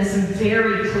you've given us some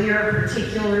very clear,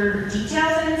 particular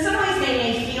details, and in some ways they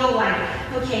may feel like,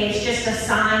 okay, it's just a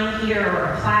sign here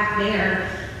or a plaque there,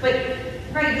 but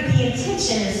the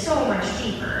intention is so much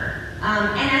deeper.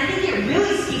 And I think it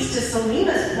really speaks to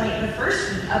Selima's point in the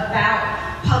first week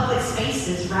about public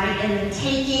spaces, right? And the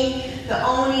taking, the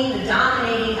owning, the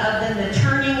dominating of them, the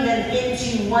turning them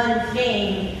into one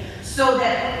thing so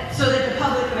that the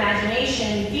public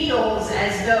imagination feels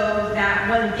as though that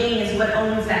one thing is what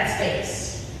owns that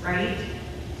space, right?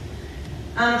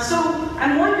 So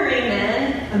I'm wondering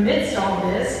then, amidst all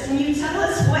this, can you tell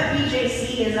us what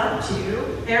BJC is up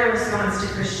to, their response to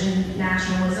Christian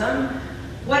nationalism?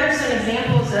 What are some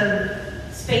examples of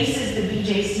spaces the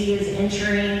BJC is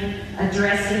entering,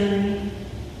 addressing,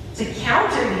 to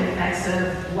counter the effects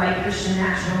of white Christian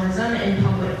nationalism in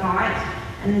public thought?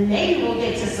 And then maybe we'll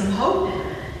get to some hope in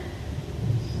it.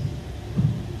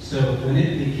 So when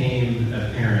it became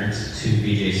apparent to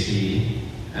BJC,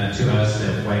 to us,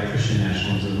 that white Christian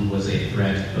nationalism was a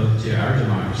threat both to our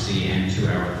democracy and to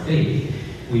our faith,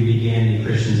 we began the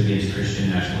Christians Against Christian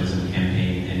Nationalism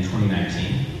campaign in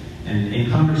 2019. And in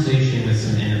conversation with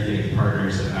some interfaith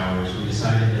partners of ours, we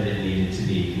decided that it needed to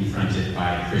be confronted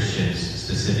by Christians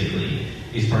specifically.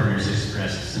 These partners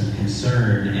expressed some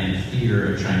concern and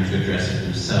fear of trying to address it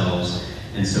themselves,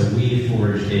 and so we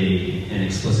forged an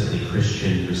explicitly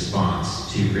Christian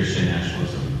response to Christian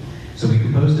nationalism. So we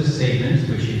composed a statement,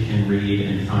 which you can read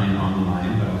and find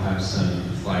online, but I'll have some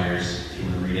flyers if you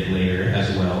want to read it later as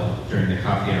well during the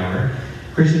coffee hour.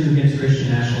 Christians Against Christian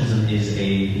Nationalism is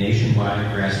a nationwide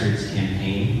grassroots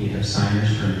campaign. We have signers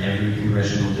from every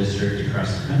congressional district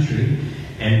across the country,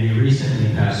 and we recently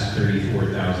passed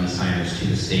 34,000 signers to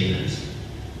the statement.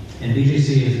 And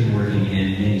BJC has been working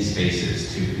in many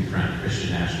spaces to confront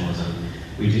Christian nationalism.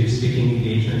 We do speaking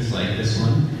engagements like this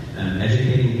one.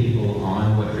 Educating people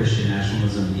on what Christian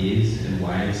nationalism is and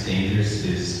why it's dangerous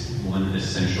is one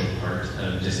essential part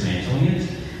of dismantling it.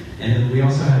 And then we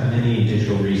also have many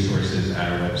digital resources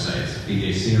at our websites,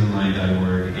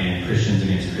 bjconline.org and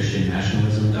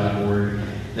christiansagainstchristiannationalism.org,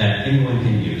 that anyone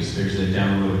can use. There's a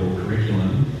downloadable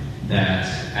curriculum that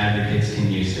advocates can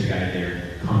use to guide their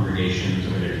congregations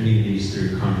or their communities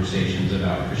through conversations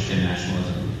about Christian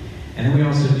nationalism. And then we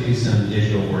also do some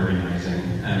digital organizing.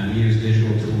 We use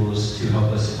digital tools to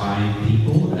help us find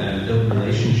people, build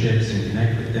relationships and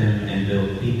connect with them, and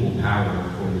build people power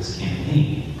for this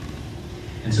campaign.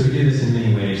 And so we do this in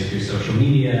many ways through social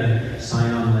media,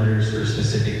 sign-on letters for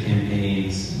specific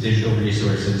campaigns, digital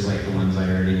resources like the ones I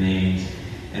already named,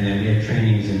 and then we have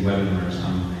trainings and webinars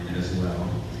online as well.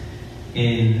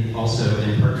 Also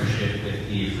in partnership with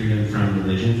the Freedom from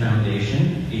Religion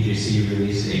Foundation, BJC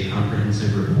released a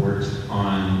comprehensive report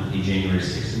on the January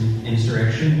 6th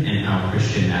insurrection and how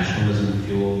Christian nationalism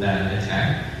fueled that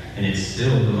attack, and it's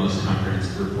still the most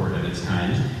comprehensive report of its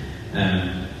kind.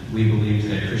 We believed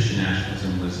that Christian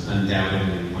nationalism was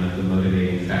undoubtedly one of the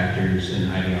motivating factors and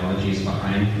ideologies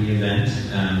behind the event,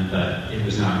 but it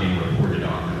was not being reported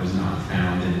on. It was not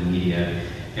found in the media,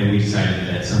 and we decided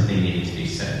that something needed to be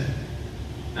said.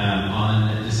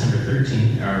 On December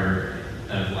 13th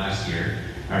of last year,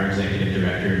 our executive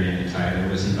director, Amanda Tyler,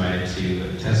 was invited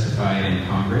to testify in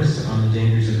Congress on the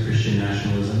dangers of Christian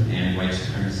nationalism and white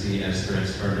supremacy as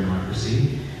threats to our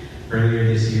democracy. Earlier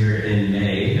this year in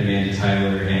May, Amanda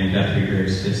Tyler and Guthrie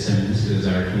Graves Fitzsimmons, who is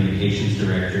our communications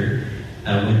director,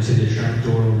 went to the Trump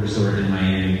Doral Resort in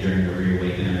Miami during the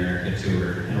Reawaken America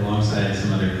tour. And alongside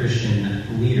some other Christian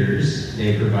leaders,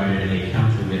 they provided a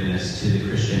counter-witness to the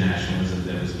Christian nationalism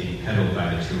that was being peddled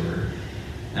by the tour.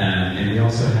 And we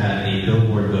also had a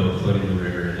billboard boat floating the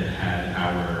river that had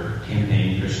our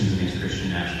campaign, Christians Against Christian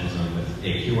Nationalism, with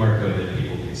a QR code that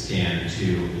people could scan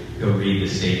to go read the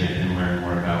statement and learn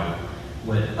more about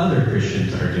what other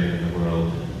Christians are doing in the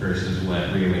world versus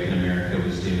what Reawaken America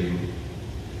was doing.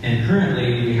 And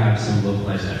currently, we have some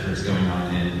localized efforts going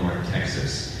on in North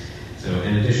Texas. So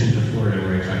in addition to Florida,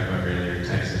 where I talked about earlier,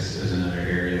 Texas is another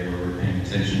area where we're paying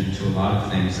attention to a lot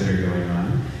of things that are going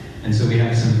on. And so we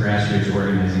have some grassroots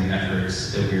organizing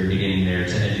efforts that we're beginning there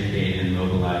to educate and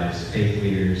mobilize faith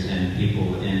leaders and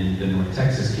people in the North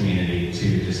Texas community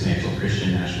to dismantle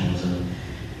Christian nationalism.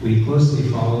 We closely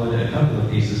followed a couple of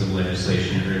pieces of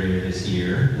legislation earlier this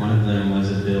year. One of them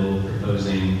was a bill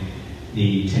proposing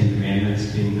the Ten Commandments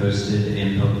being posted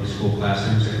in public school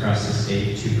classrooms across the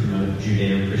state to promote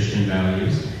Judeo-Christian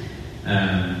values.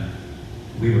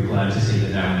 We were glad to see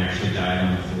that that one actually died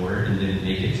on the floor and didn't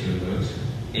make it to a vote.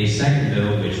 A second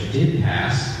bill, which did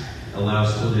pass,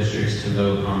 allows school districts to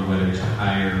vote on whether to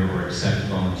hire or accept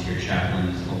volunteer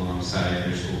chaplains alongside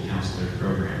their school counselor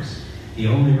programs. The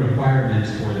only requirement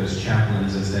for those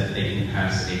chaplains is that they can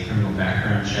pass a criminal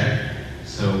background check,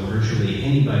 so virtually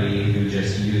anybody who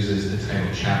just uses the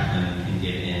title chaplain can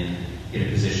get a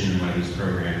position in one of these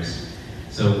programs.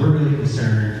 So we're really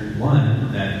concerned,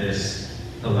 one, that this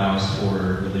allows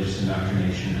for religious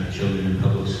indoctrination of children in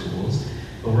public schools,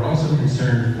 but we're also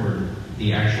concerned for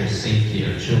the actual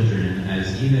safety of children,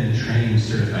 as even trained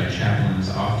certified chaplains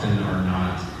often are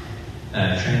not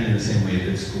trained in the same way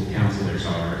that school counselors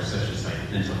are, such as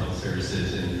like mental health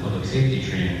services and public safety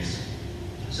trainings.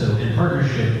 So in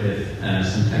partnership with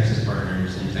some Texas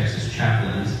partners and Texas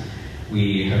chaplains,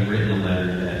 we have written a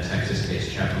letter that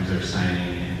Texas-based chaplains are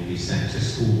signing and will be sent to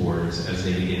school boards as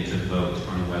they begin to vote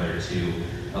on whether to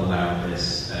allow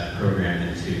this program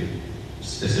into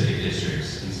specific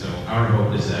districts. And so our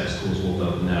hope is that schools will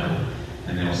vote no,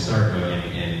 and they'll start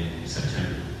voting in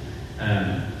September.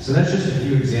 So that's just a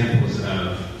few examples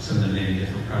of some of the many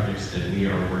different projects that we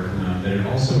are working on, but it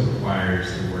also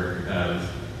requires the work of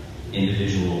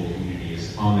individual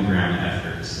communities, on-the-ground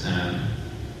efforts.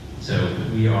 So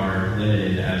we are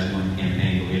limited as one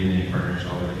campaign, but we have many partners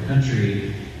all over the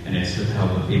country, and it's with the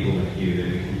help of people like you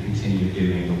that we can continue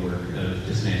doing the work of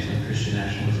dismantling Christian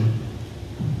nationalism.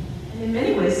 And in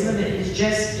many ways, some of it is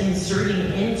just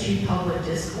inserting into public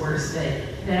discourse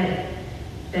that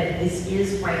this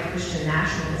is white Christian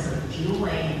nationalism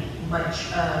fueling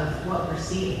much of what we're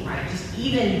seeing, right? Just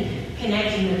even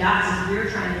connecting the dots as we're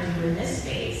trying to do in this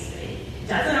space. It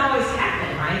doesn't always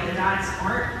happen, right? The dots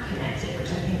aren't connected,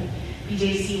 which I think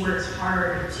BJC works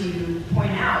hard to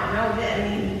point out. No, I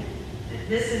mean,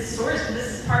 this is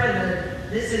part of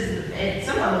this is at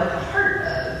some level at the heart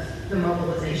of the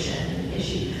mobilization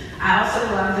issue. I also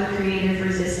love the creative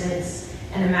resistance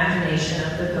and imagination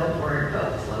of the billboard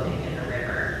boat floating in the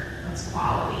river. That's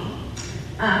quality.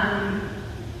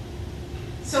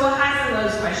 So a highs and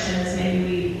lows question as maybe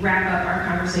we wrap up our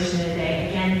conversation today.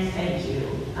 Again, thank you.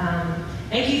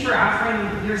 Thank you for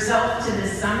offering yourself to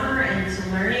this summer and to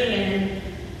learning and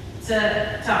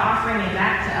to offering it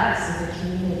back to us as a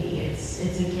community.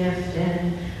 It's a gift,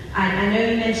 and I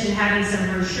know you mentioned having some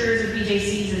brochures of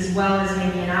BJCs as well as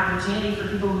maybe an opportunity for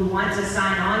people who want to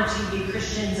sign on to the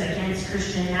Christians Against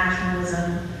Christian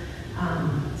Nationalism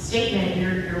statement.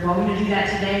 You're welcome to do that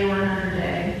today or another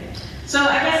day. So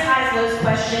I guess highs, lows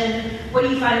question, what do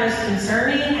you find most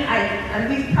concerning?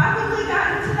 We've probably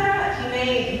gotten to that. You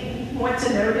may want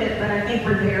to note it, but I think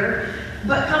we're there.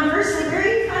 But conversely, where are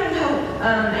you finding hope?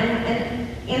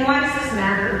 And why does this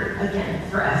matter, again,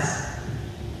 for us?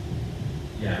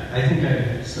 Yeah, I think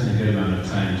I've spent a good amount of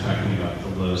time talking about the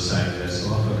low side of this,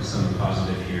 so I'll focus on the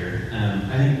positive here.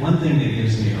 I think one thing that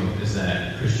gives me hope is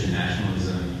that Christian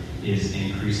nationalism is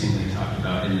increasingly talked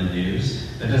about in the news.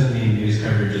 That doesn't mean news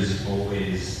coverage is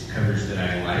always coverage that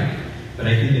I like, but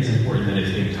I think it's important that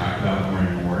it's being talked about more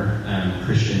and more.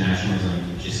 Christian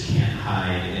nationalism just can't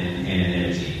hide in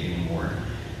anonymity anymore.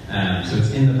 So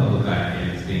it's in the public eye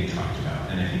and it's being talked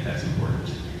about, and I think that's important.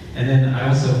 And then I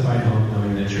also find hope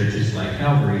knowing that churches like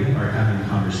Calvary are having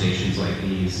conversations like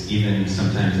these, even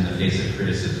sometimes in the face of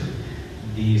criticism.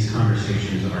 These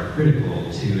conversations are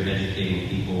critical to educating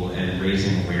people and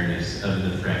raising awareness of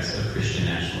the threats of Christian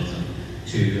nationalism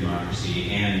to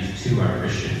democracy and to our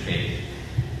Christian faith.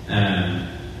 And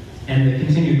the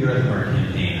continued growth of our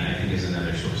campaign, I think, is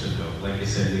another source of hope. Like I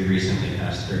said, we recently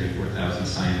passed 34,000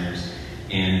 signers,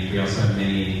 and we also have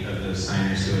many of those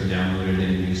signers who have downloaded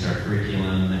and used our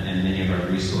curriculum and many of our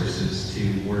resources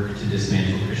to work to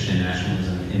dismantle Christian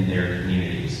nationalism in their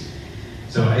communities.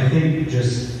 So I think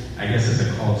I guess as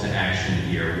a call to action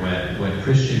here, what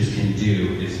Christians can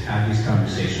do is have these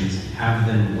conversations, have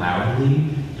them loudly.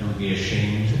 Don't be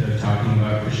ashamed of talking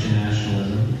about Christian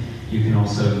nationalism. You can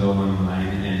also go online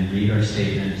and read our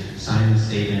statement, sign the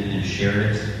statement, and share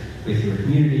it with your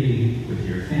community, with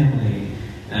your family,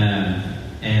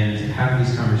 and have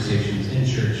these conversations in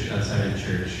church, outside of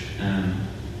church. And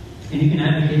you can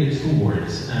advocate at school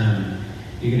boards.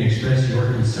 You can express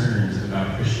your concerns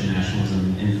about Christian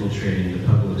nationalism infiltrating the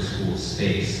public school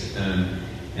space.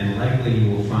 And likely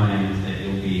you will find that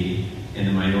you'll be in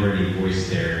the minority voice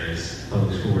there, as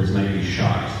public school boards might be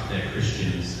shocked that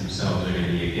Christians themselves are going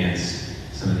to be against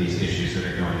some of these issues that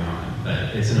are going on.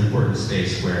 But it's an important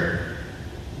space where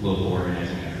local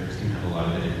organizing efforts can have a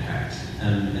lot of impact.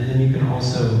 And then you can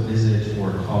also visit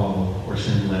or call or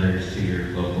send letters to your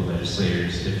local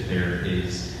legislators if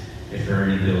there are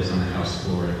any bills on the House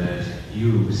floor that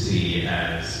you see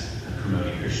as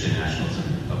promoting Christian nationalism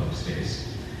in the public space.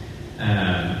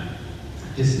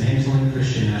 Dismantling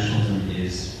Christian nationalism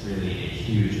is really a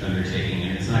huge undertaking,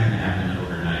 and it's not going to happen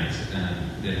overnight.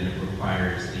 It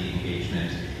requires the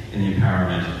engagement and the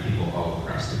empowerment of people all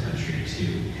across the country to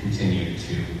continue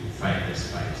to fight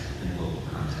this fight in a global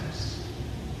context.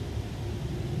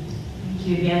 Thank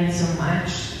you again so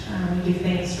much. We give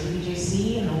thanks for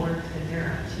BJC and the work that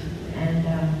they're up to. And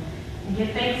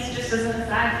give thanks, just as an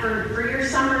aside, for your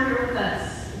summer here with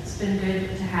us. It's been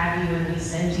good to have you, and we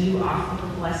send you off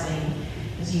with a blessing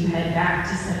as you head back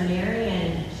to seminary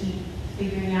and keep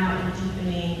figuring out and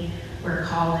deepening where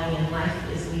calling and life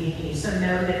is leading you. So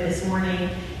know that this morning,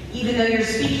 even though you're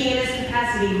speaking in this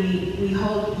capacity, we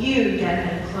hold you,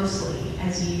 Devin, closely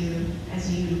as you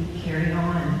carry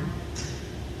on.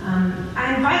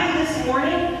 I invite you this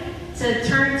morning to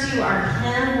turn to our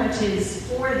hymn, which is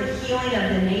For the Healing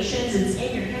of the Nations. It's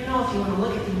in your hymnal. If you want to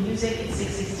look at the music, it's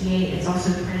 668. It's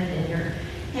also printed in your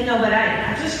hymnal. But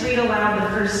I just read aloud the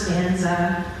first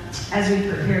stanza as we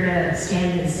prepare to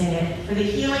stand and sing it. For the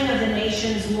healing of the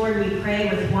nations, Lord, we pray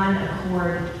with one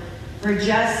accord, for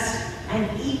just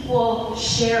and equal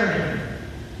sharing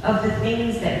of the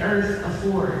things that earth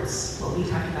affords, what we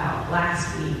talked about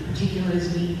last week, particularly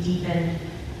as we deepened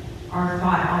our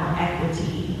thought on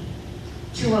equity.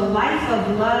 To a life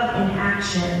of love and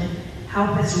action,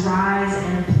 help us rise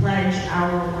and pledge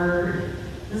our word.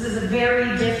 This is a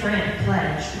very different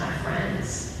pledge, my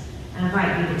friends. I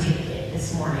invite you to take it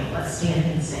this morning. Let's stand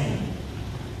and sing.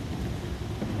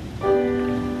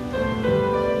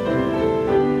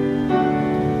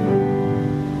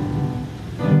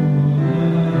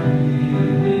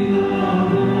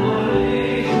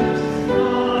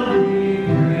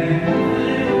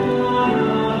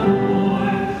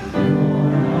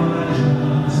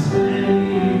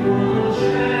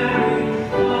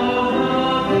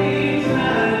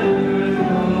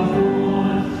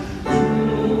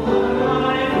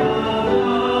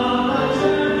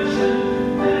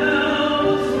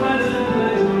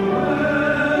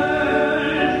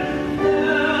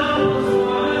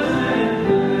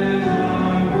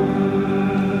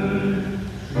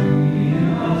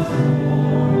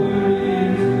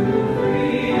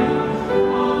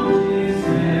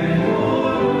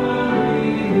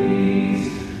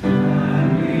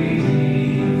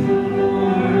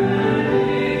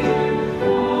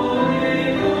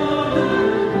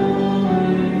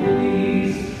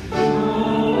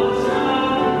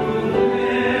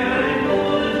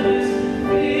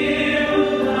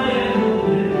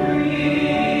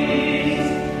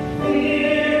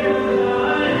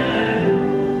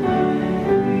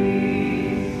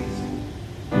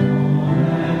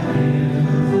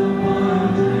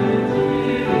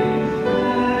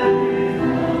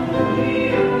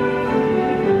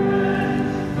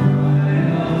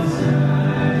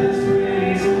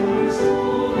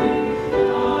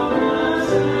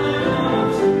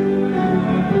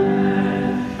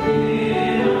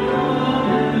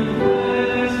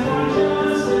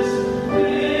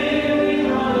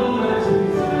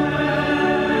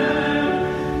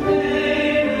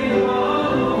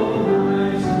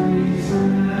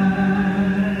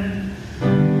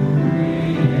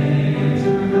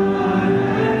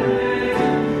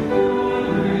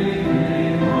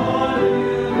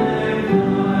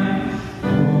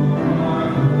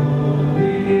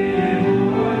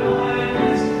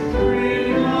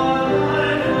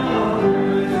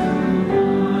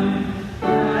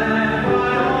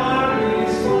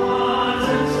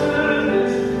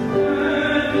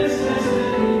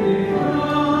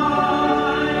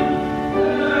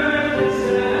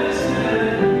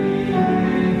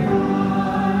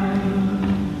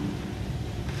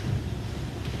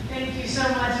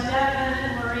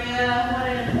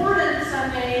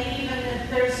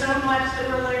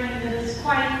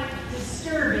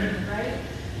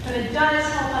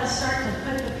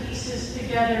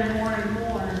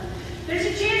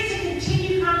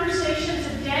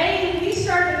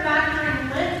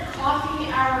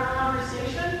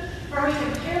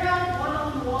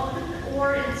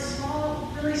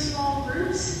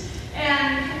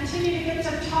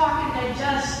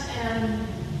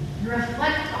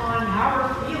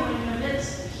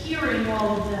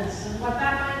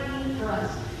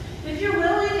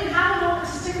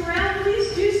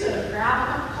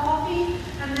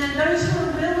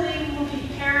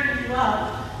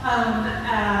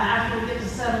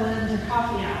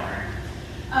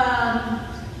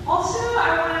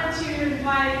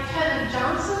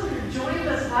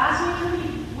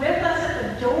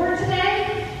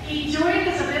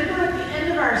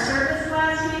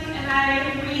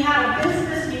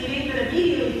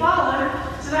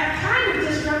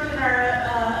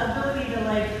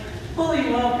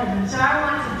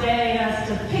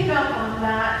 on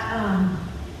that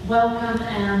welcome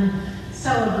and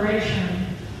celebration.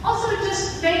 Also,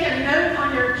 just make a note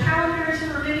on your calendars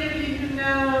for many of you who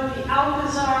know the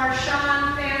Alcazar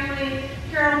Sean family.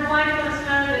 Carol Blank let us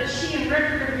know that she and Rick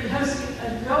are going to be hosting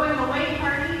a going away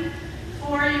party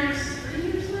 3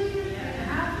 years later,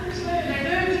 3.5 years later. They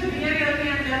moved at the beginning of the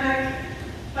pandemic,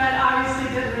 but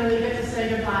obviously didn't really get to say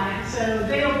goodbye. So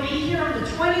they'll be here on the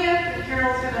 20th, and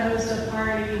Carol's going to host a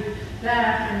party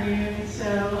that afternoon. So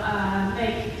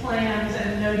make plans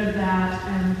and note of that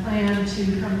and plan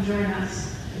to come join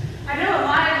us. I know a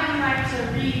lot of you like to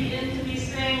read into these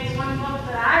things. One book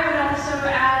that I would also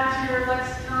add to your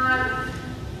lexicon,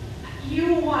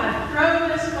 you will want to throw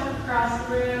this book across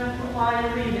the room while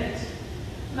you read it.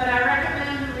 But I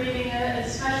recommend reading it,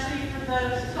 especially for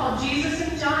those. It's called Jesus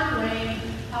and John Wayne,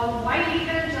 How White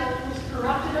Evangelicals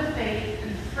Corrupted a Faith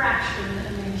and Fractured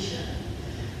a Nation.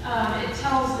 It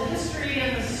tells the history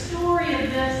and the story of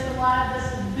this, a lot of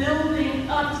this building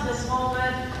up to this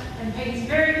moment, and paints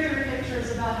very clear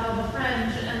pictures about how the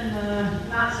fringe and the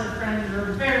not so fringe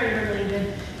are very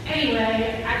related.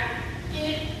 Anyway,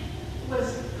 it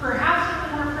was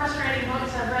perhaps one of the more frustrating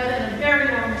books I've read in a very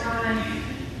long time,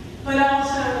 but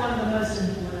also one of the most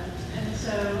important. And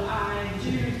so I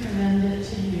do commend it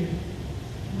to you.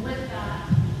 And with that,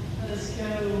 let us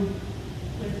go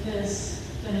with this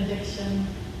benediction.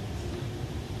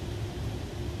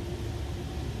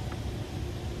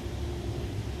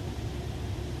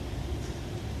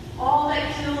 All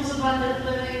that kills abundant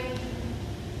living,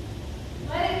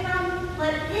 let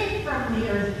it from the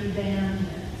earth be banned.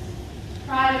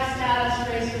 Pride of status,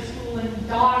 race, or schooling,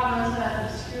 dogma,